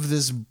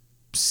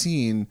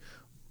scene,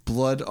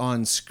 blood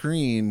on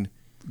screen,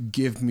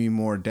 give me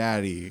more,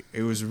 daddy.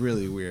 It was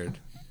really weird.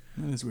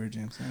 That is weird,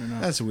 James. I don't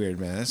know. That's weird,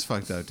 man. That's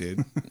fucked up,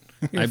 dude.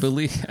 I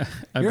believe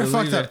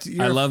fucked up.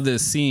 I love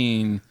this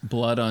scene,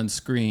 blood on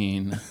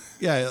screen.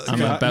 Yeah.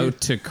 I'm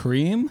about to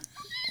cream.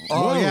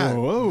 Oh, yeah.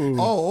 Whoa.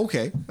 Oh,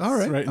 okay. All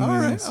right. Right in All the-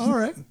 right. All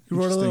right. You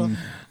wrote a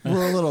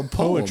little poem.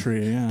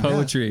 Poetry, yeah.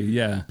 Poetry,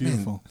 yeah.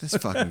 Beautiful. Man, this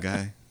fucking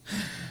guy.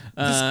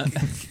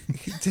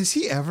 Does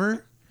he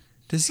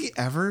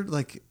ever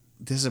like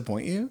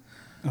disappoint you?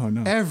 Oh,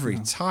 no. Every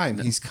time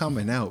he's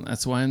coming out.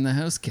 That's why I'm the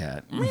house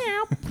cat. Keep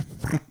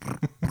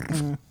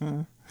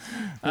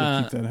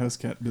that house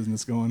cat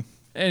business going.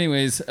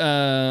 Anyways,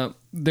 there's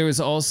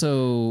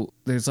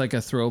like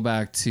a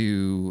throwback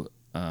to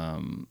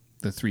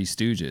the Three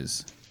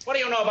Stooges. What do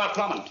you know about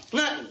plumbing?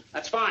 Nothing.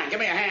 That's fine. Give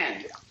me a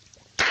hand.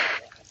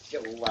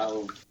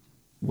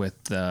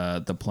 With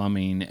the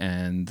plumbing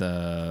and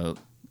the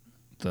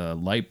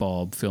light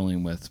bulb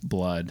filling with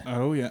blood.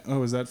 Oh, yeah.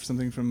 Oh, is that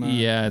something from...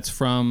 Yeah, it's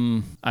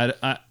from...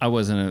 I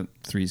wasn't a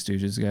Three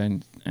Stooges guy,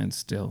 and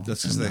still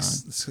That's am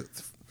just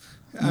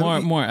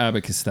not. More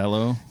Abbott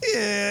Costello.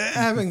 Yeah,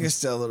 Abbott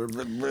Costello a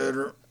little bit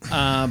better.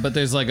 But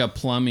there's like a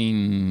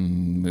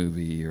plumbing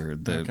movie or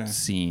the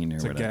scene or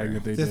It's whatever. a gag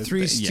that they The did.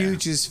 Three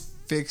Stooges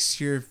fix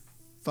your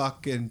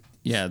fucking...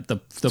 Yeah, the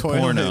toilet.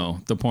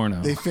 porno. The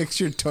porno. They fix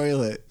your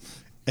toilet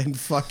and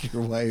fuck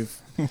your wife.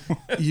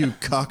 You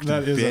cocked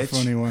That bitch. is a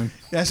funny one.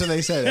 That's what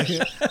they said.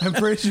 I'm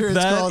pretty sure it's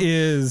That called...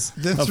 is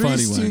The a Three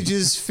funny one.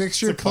 Stooges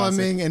fix your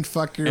plumbing and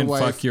fuck your And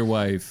wife. fuck your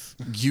wife.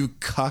 You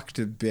cocked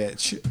a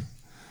bitch.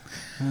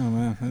 Oh,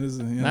 man. That is,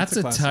 That's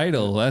a classic.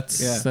 title.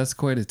 Yeah. That's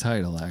quite a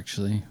title,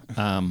 actually.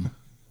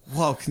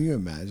 Wow, can you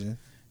imagine?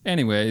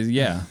 Anyways,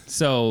 yeah.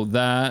 So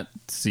that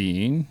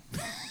scene,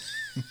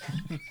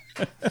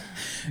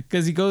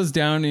 because he goes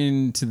down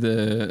into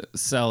the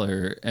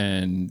cellar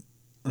and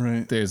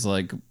Right. there's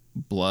like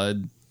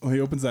blood. Well, he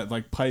opens that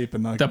like pipe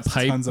and like The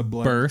pipe tons of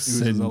blood bursts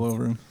oozes and- all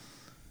over him.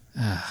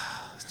 And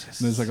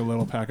there's like a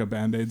little pack of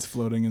Band-Aids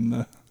floating in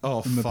the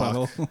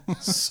puddle.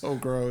 So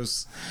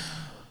gross.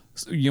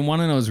 So you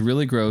want to know what's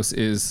really gross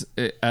is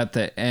at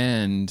the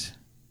end,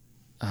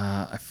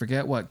 I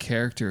forget what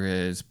character it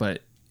is,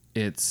 but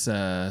it's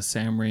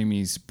Sam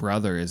Raimi's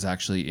brother is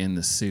actually in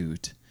the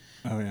suit.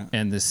 Oh, yeah.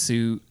 And the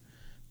suit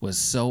was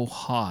so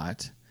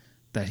hot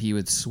that he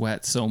would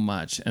sweat so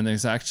much. And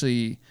there's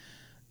actually,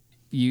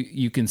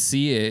 you can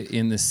see it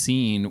in the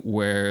scene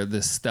where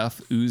the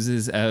stuff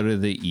oozes out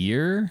of the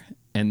ear,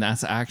 and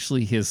that's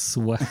actually his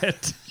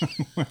sweat.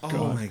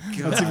 Oh my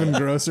god. That's even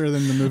grosser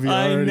than the movie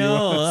I already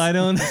know. was. I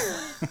don't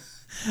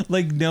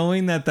like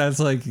knowing that that's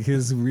like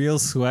his real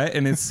sweat,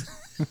 and it's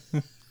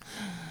That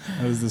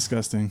was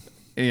disgusting.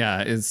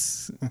 yeah, it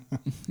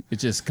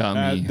just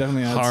got me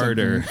definitely adds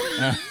harder.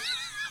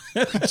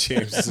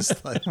 James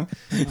is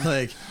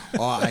like,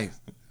 oh,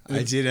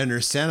 I did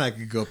understand I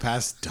could go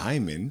past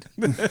diamond.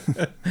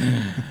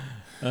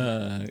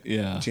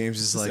 Yeah. James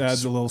is Just like,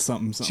 adds a little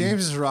something.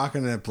 James is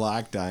rocking a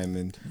black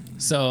diamond.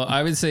 So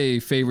I would say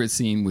favorite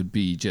scene would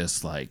be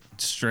just like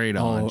straight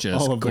on,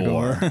 just all of the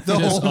gore, gore.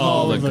 just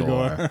all of the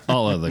gore. gore,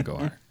 all of the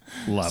gore.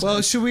 Love Well,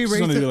 it. should we Just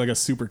rate want to do the like a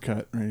super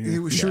cut right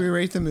here. should we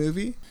rate the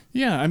movie?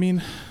 Yeah, I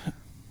mean, I'm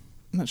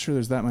not sure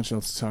there's that much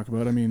else to talk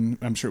about. I mean,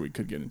 I'm sure we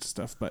could get into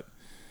stuff, but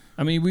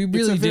I mean, we it's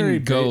really a very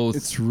didn't go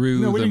through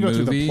no, we the didn't go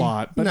movie. through the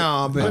plot, but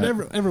No, but-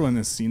 everyone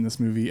has seen this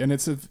movie, and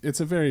it's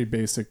a very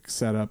basic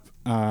setup.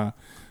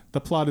 The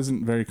plot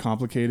isn't very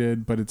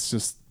complicated, but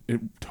it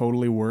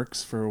totally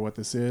works for what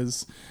this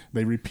is.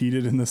 They repeat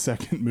it in the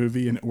second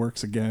movie, and it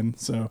works again.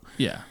 So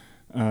Yeah.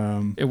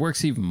 It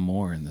works even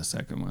more in the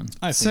second one.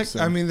 I think so.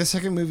 I mean, the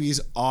second movie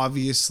is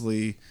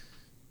obviously,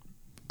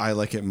 I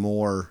like it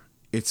more.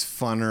 It's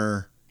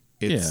funner.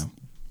 It's,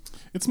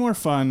 It's more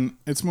fun.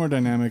 It's more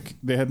dynamic.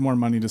 They had more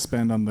money to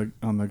spend on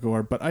the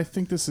gore, but I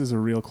think this is a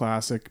real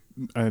classic,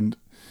 and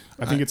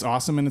I think it's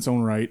awesome in its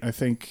own right. I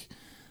think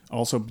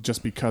also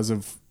just because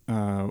of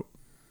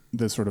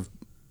the sort of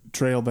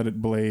trail that it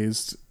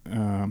blazed,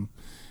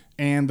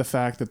 and the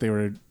fact that they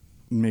were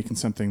making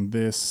something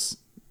this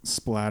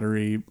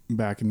splattery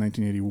back in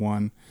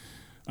 1981.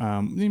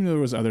 Even though there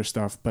was other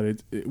stuff, but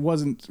it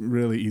wasn't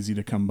really easy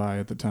to come by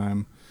at the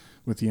time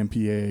with the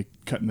MPA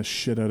cutting the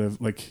shit out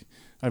of, like,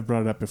 I've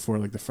brought it up before,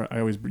 like I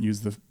always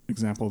use the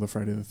example of the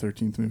Friday the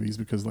 13th movies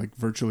because like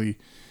virtually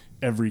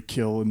every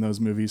kill in those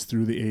movies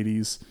through the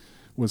 80s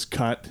was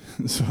cut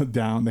so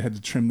down. They had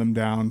to trim them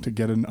down to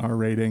get an R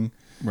rating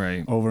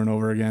Right. over and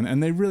over again.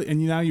 And they really, and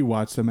now you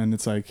watch them and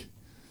it's like,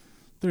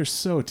 they're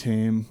so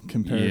tame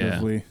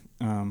comparatively.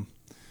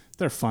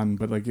 They're fun,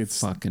 but like it's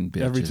Fucking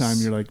bitches. every time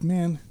you're like,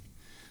 man,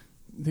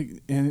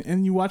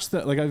 and you watch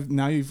that, like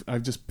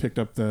I've just picked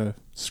up the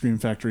Scream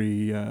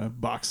Factory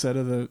box set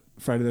of the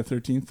Friday the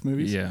 13th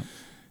movies. Yeah.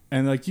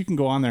 And like you can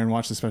go on there and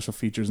watch the special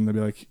features and they'll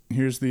be like,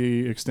 here's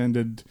the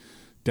extended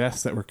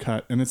deaths that were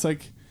cut. And it's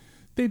like,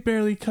 they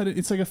barely cut it.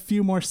 It's like a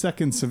few more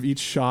seconds of each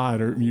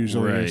shot or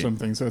usually or Right.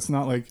 something. So it's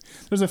not like,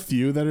 there's a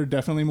few that are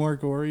definitely more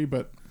gory,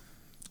 but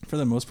for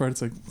the most part,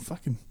 it's like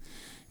fucking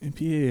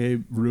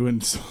MPAA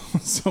ruined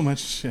so much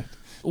shit.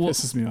 Well,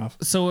 Pisses me off.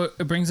 So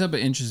it brings up an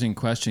interesting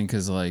question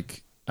because,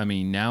 like, I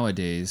mean,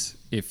 nowadays,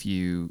 if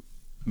you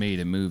made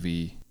a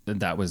movie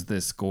that was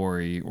this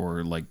gory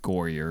or like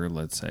gorier,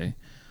 let's say,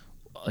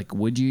 like,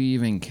 would you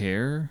even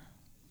care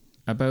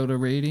about a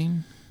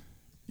rating?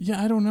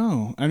 Yeah, I don't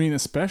know. I mean,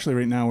 especially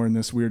right now we're in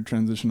this weird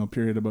transitional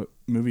period about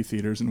movie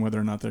theaters and whether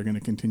or not they're going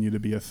to continue to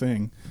be a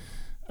thing.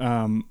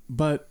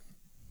 But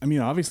I mean,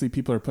 obviously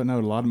people are putting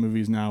out a lot of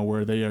movies now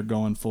where they are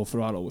going full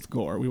throttle with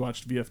gore. We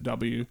watched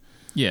VFW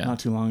not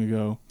too long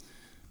ago.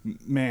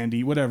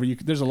 Mandy, whatever.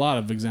 There's a lot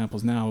of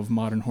examples now of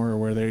modern horror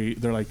where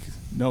they're like,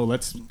 no,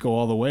 let's go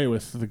all the way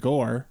with the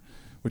gore,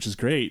 which is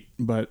great,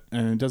 and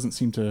it doesn't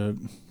seem to.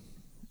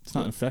 It's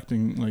not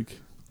affecting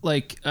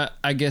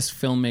I guess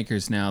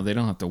filmmakers now, they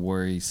don't have to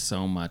worry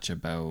so much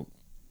about,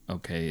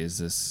 okay,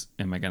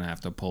 am I gonna have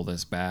to pull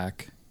this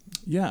back?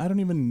 Yeah, I don't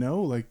even know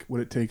like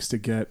what it takes to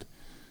get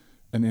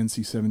an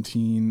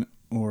NC-17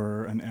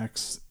 or an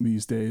X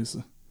these days,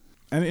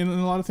 and a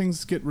lot of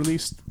things get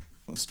released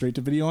straight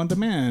to video on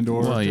demand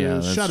or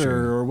to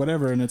Shudder or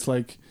whatever, and it's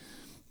like,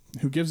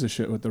 who gives a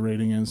shit what the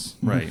rating is,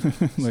 right?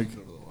 Like,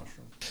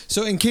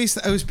 so in case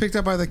I was picked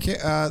up by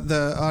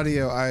the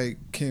audio, I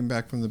came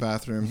back from the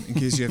bathroom. In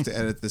case you have to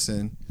edit this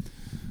in,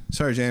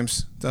 sorry,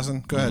 James.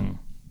 Dustin, go ahead.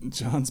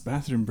 John's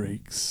bathroom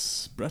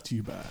breaks brought to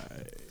you by.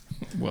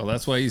 Well,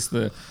 that's why he's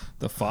the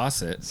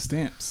faucet.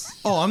 Stamps.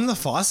 Oh, I'm the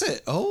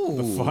faucet.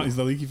 Oh, he's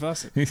the leaky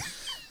faucet.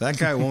 That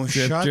guy won't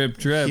drip, shut. Drip,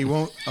 drip. He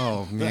won't.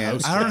 Oh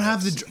man, I don't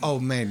have the. Oh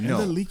man, no.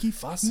 And the leaky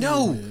faucet.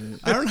 No,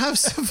 I don't have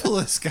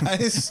syphilis,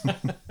 guys.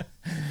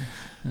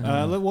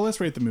 Well, let's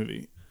rate the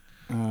movie.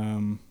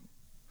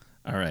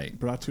 All right.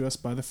 Brought to us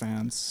by the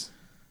fans.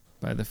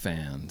 By the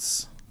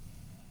fans.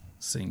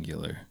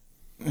 Singular.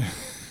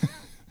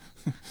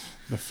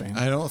 The fans.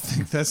 I don't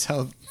think that's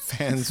how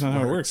fans. That's not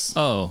how it works.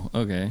 Oh,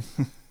 okay.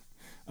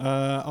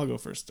 I'll go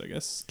first, I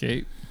guess.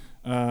 Okay.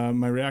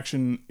 My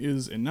reaction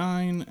is a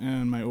 9,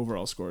 and my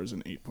overall score is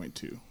an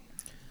 8.2.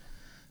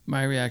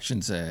 My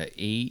reaction's a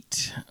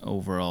 8,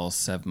 overall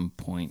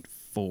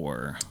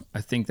 7.4. I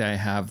think that I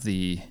have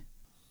the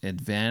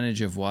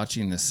advantage of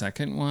watching the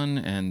second one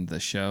and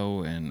the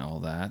show and all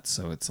that,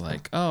 so it's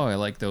like, oh, I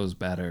like those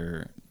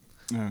better.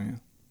 Oh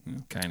yeah.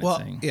 Kind of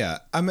thing. Yeah,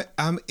 I'm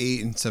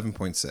 8 and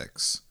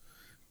 7.6.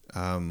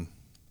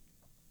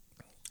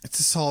 It's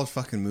a solid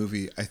fucking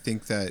movie. I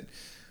think that,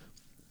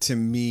 to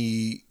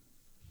me,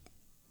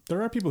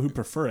 there are people who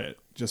prefer it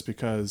just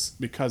because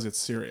it's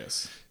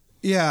serious.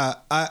 Yeah,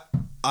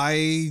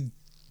 I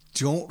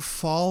don't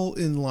fall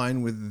in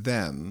line with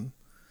them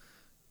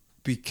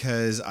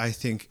because I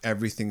think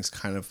everything's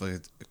kind of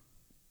like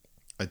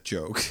a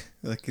joke.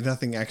 Like,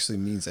 nothing actually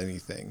means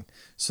anything.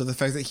 So the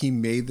fact that he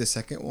made the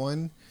second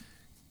one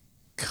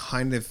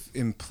kind of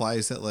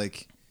implies that,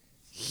 like,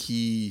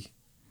 he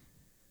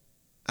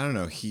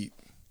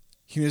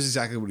knows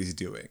exactly what he's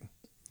doing.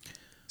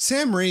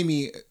 Sam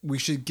Raimi, we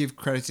should give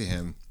credit to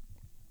him,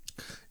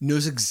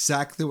 knows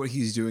exactly what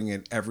he's doing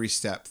at every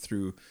step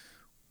through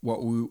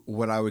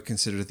what I would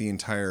consider the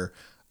entire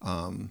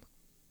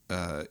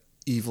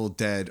Evil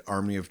Dead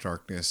Army of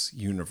Darkness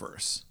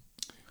universe.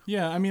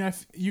 Yeah, I mean,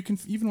 you can,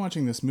 even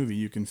watching this movie,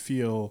 you can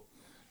feel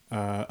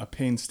a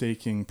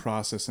painstaking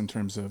process in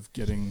terms of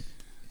getting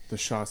the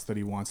shots that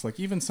he wants. Like,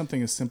 even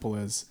something as simple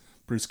as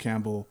Bruce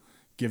Campbell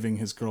giving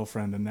his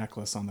girlfriend a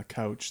necklace on the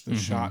couch, the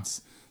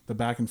shots, the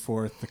back and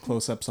forth, the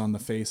close-ups on the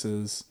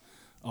faces,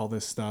 all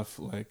this stuff.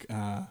 Like,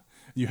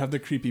 you have the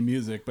creepy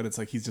music, but it's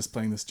like he's just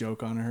playing this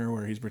joke on her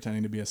where he's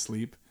pretending to be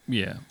asleep.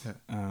 Yeah.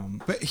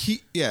 But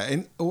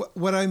and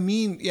what I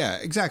mean,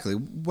 exactly.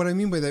 What I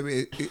mean by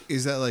that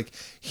is that, like,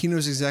 he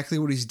knows exactly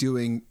what he's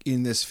doing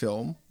in this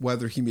film,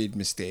 whether he made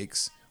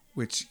mistakes,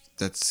 which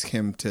that's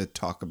him to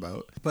talk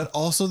about, but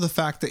also the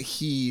fact that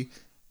he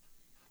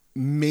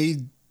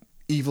made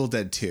Evil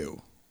Dead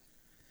 2,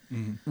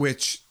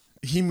 which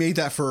he made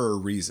that for a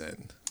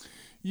reason.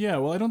 Yeah,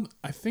 well,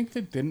 I think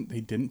they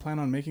didn't plan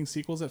on making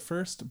sequels at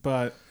first,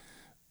 but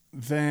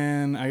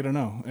then I don't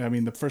know. I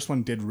mean, the first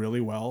one did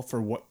really well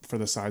for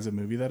the size of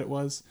movie that it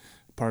was.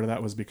 Part of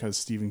that was because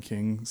Stephen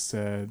King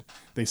said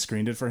they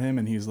screened it for him,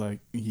 and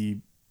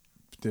he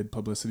did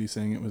publicity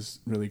saying it was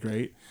really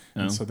great.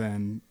 Oh. And so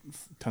then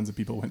tons of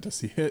people went to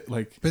see it.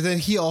 Like, but then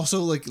he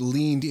also, like,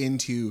 leaned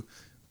into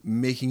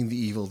making the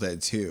Evil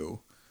Dead 2.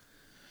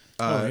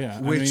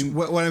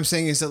 What I'm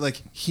saying is that,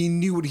 like, he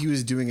knew what he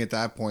was doing at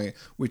that point,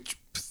 which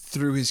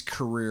threw his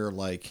career,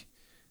 like,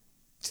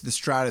 to the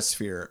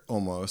stratosphere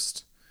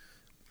almost,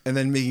 and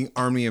then making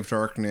Army of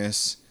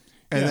Darkness,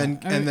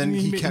 and then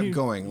he kept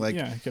going. Like,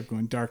 he kept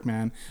going.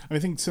 Darkman. I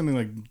think something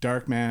like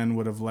Darkman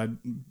would have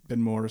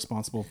been more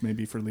responsible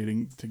maybe for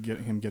leading to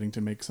getting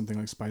to make something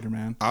like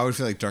Spider-Man. I would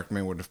feel like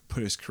Darkman would have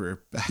put his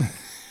career back.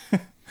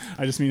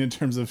 I just mean in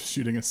terms of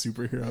shooting a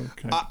superhero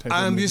type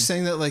I'm of just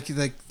saying that, like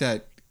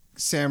that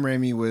Sam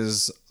Raimi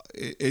was,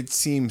 it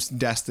seems,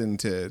 destined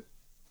to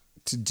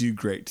do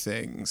great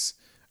things.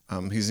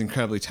 He's an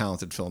incredibly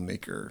talented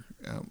filmmaker.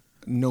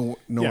 No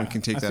one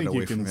can take that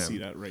away from him. I think you can see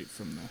that right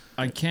from the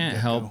I can't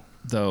help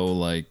though,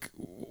 like,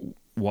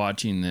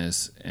 watching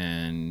this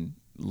and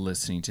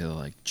listening to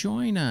like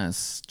join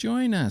us,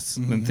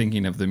 and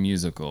thinking of the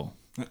musical.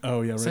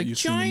 Oh yeah, right. It's like You've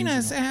seen the join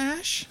us, musical.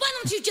 Ash. Why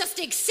don't you just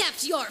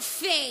accept your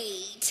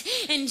fate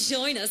and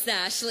join us,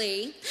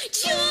 Ashley?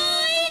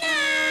 Join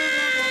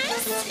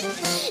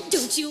us!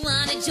 Don't you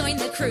want to join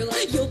the crew?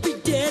 You'll be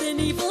dead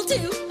and evil too.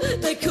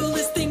 The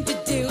coolest thing to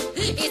do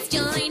is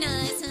join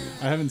us.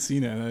 I haven't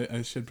seen it.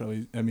 I should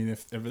probably. I mean,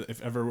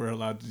 if ever we're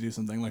allowed to do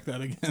something like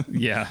that again.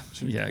 Yeah, I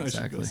should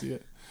exactly. go see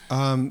it.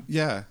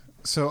 Yeah.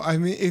 So, I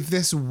mean, if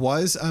this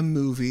was a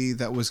movie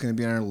that was going to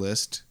be on our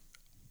list,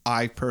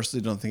 I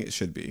personally don't think it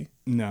should be.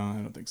 No, I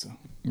don't think so.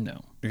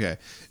 No. Okay.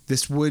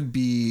 This would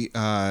be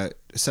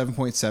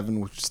 7.7,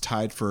 which is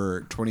tied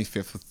for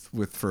 25th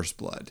with First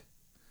Blood.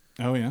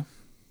 Oh, yeah.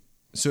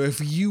 So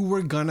if you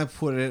were going to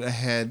put it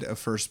ahead of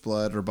First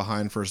Blood or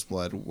behind First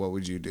Blood, what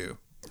would you do?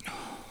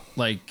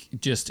 Like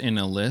just in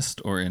a list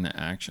or in an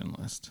action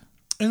list?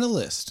 In a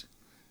list.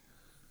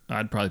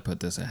 I'd probably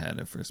put this ahead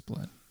of First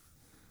Blood.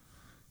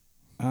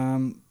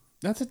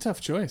 That's a tough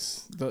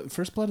choice. The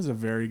First Blood is a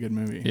very good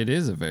movie. It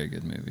is a very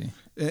good movie.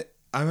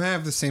 I'm gonna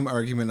have the same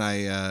argument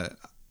I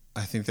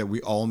think that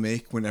we all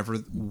make whenever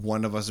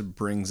one of us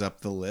brings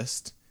up the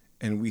list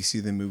and we see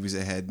the movies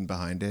ahead and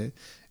behind it.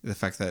 The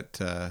fact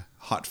that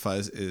Hot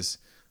Fuzz is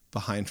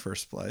behind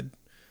First Blood.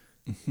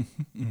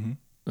 Mm-hmm.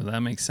 Well,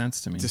 that makes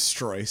sense to me.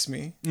 Destroys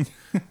me.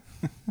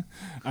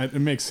 It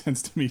makes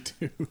sense to me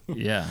too.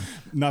 Yeah.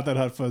 Not that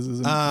Hot Fuzz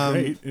isn't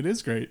great. It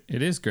is great.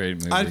 It is great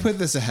movie. I'd put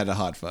this ahead of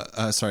Hot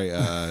Fuzz.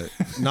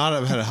 Not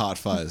ahead of Hot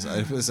Fuzz.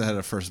 I'd put this ahead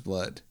of First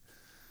Blood.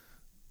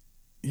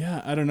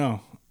 Yeah, I don't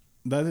know.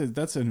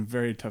 That's a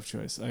very tough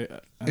choice.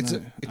 I'd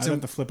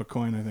have to flip a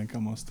coin, I think,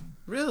 almost.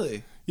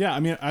 Really? Yeah,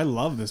 I mean, I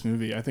love this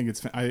movie. I think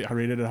I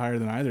rated it higher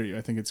than either of you.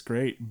 I think it's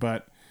great,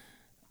 but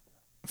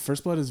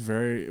First Blood is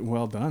very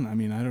well done. I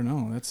mean, I don't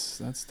know. It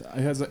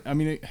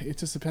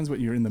just depends what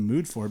you're in the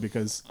mood for,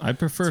 because I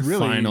prefer it's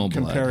really Final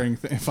Blood.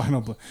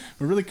 Final Blood.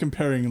 We're really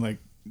comparing like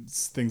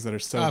things that are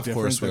so Of different.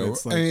 course we that are.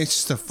 it's like, I mean, it's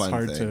just a fun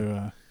hard thing.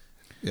 to.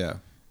 Yeah.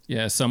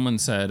 Yeah, someone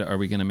said, are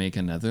we going to make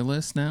another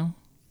list now?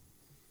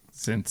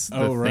 Since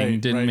the right, thing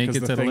didn't right, make 'cause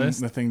it to the list?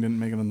 The thing didn't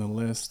make it on the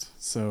list.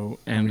 So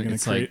And are we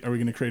it's like,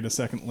 going to create a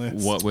second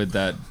list? What would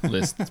that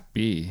list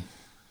be?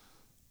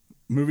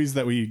 Movies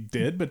that we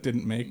did but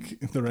didn't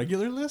make the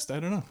regular list? I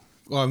don't know.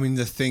 Well, I mean,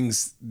 The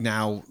Thing's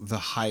now the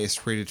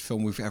highest rated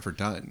film we've ever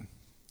done.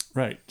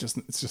 Right.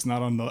 It's just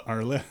not on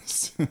our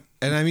list.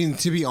 And I mean,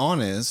 to be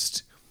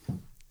honest,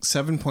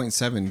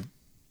 7.7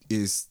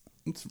 is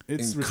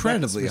it's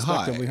incredibly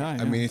respectively high.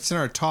 I mean, it's in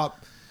our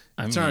top.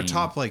 It's in our mean-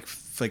 top like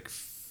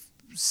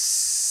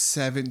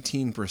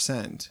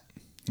 17%.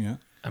 Yeah.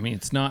 I mean,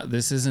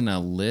 this isn't a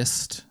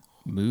list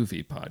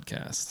movie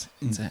podcast.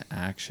 It's an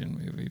action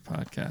movie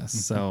podcast.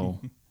 So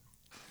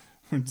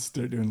We're just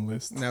start doing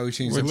lists. Now we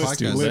change We're the just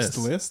doing podcast.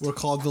 lists. We're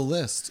called The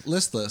List.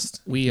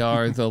 List. we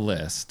are the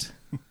list.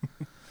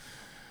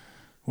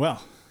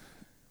 Well,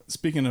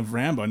 speaking of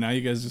Rambo, now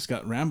you guys just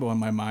got Rambo on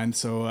my mind.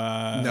 So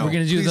No, We're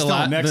gonna do please the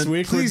don't. next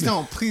week. Please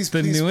don't. Please.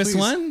 The please, newest please.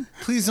 one?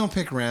 Please don't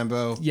pick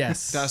Rambo.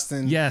 Yes.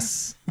 Dustin.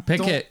 Yes. Pick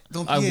Don't- it.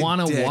 don't be I a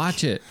want to dick.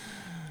 watch it.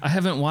 I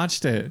haven't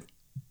watched it.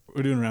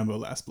 We're doing Rambo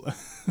Last Blood.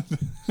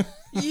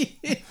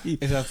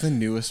 Is that the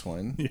newest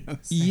one?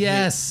 Yes.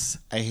 Yes.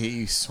 I hate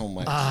you so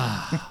much.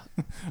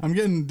 I'm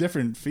getting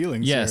different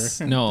feelings Yes.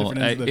 here. No,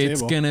 Different ends of the it's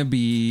table. going to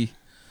be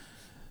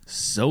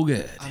so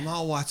good. I'm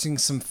not watching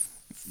some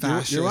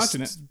fascist. You're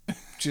watching it.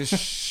 Just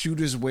shoot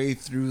his way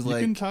through You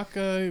like. can talk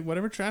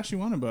whatever trash you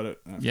want about it.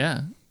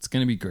 Yeah. It's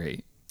going to be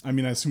great. I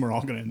mean, I assume we're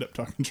all going to end up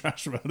talking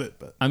trash about it,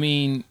 but I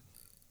mean,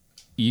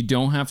 you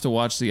don't have to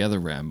watch the other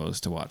Rambos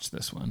to watch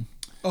this one.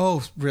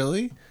 Oh,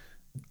 really?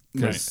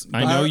 Because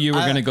I know you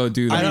were going to go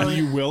do I that. know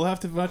you will have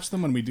to watch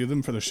them when we do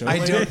them for the show. I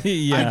later. don't.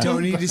 Yeah. I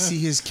don't need to see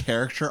his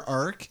character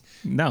arc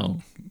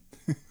No.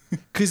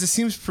 because it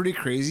seems pretty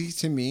crazy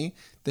to me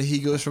that he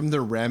goes from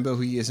the Rambo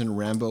he is in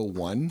Rambo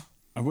 1.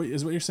 What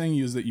you're saying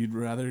is that you'd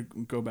rather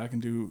go back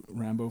and do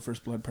Rambo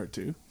First Blood Part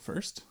 2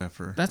 first?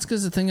 That's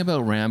because the thing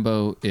about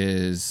Rambo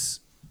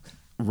is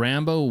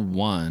Rambo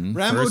 1.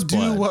 Rambo First do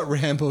Blood. what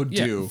Rambo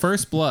Yeah, do.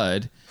 First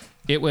Blood,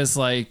 it was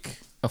like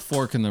a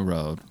fork in the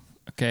road,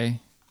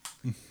 okay?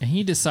 And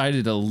he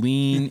decided to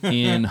lean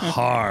in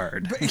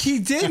hard. But he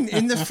didn't.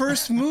 In the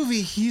first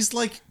movie, he's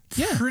like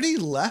Yeah. pretty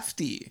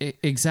lefty.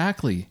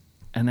 Exactly.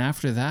 And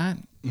after that,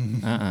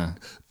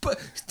 But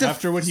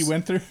After what he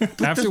went through?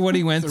 after what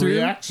he went The through,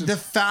 reaction. the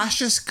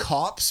fascist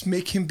cops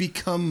make him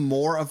become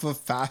more of a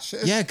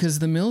fascist. yeah, because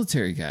the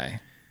military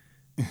guy.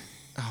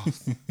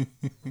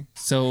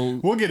 So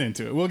We'll get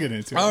into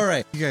it. All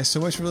right. You guys, so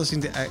much for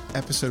listening to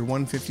episode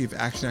 150 of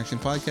Action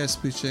Podcast.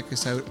 Please check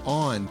us out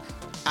on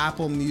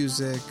Apple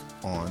Music,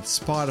 on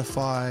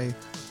Spotify,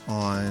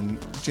 on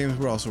James.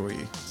 Where else are we?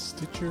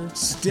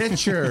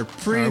 Stitcher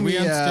Premium. Are we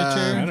on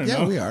Stitcher? I don't Yeah,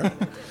 know. we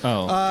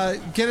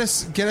are. Get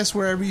us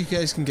wherever you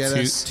guys can get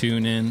us.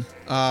 tune in.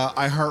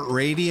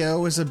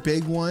 iHeartRadio is a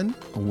big one.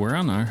 We're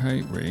on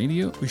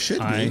iHeartRadio. We should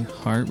be.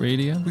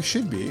 iHeartRadio. We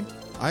should be.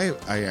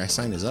 I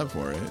signed us up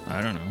for it.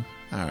 I don't know.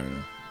 I don't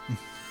know.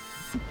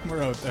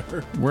 We're out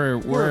there. We're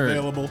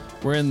available.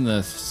 We're in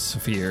the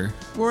sphere.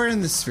 We're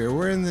in the sphere.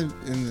 We're in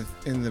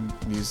the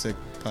music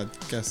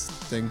podcast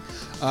thing.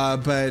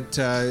 But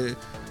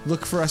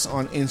look for us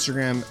on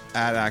Instagram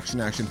at Action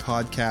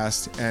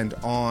Podcast and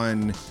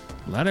on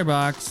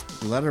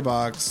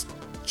Letterboxd.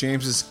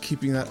 James is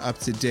keeping that up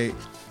to date.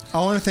 I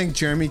want to thank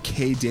Jeremy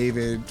K.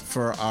 David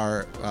for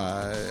our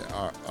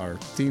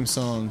theme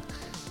song,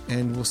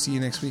 and we'll see you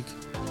next week.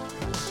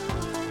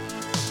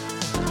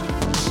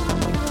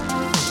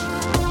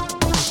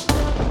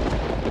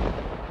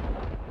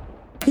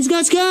 He's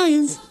got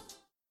scallions.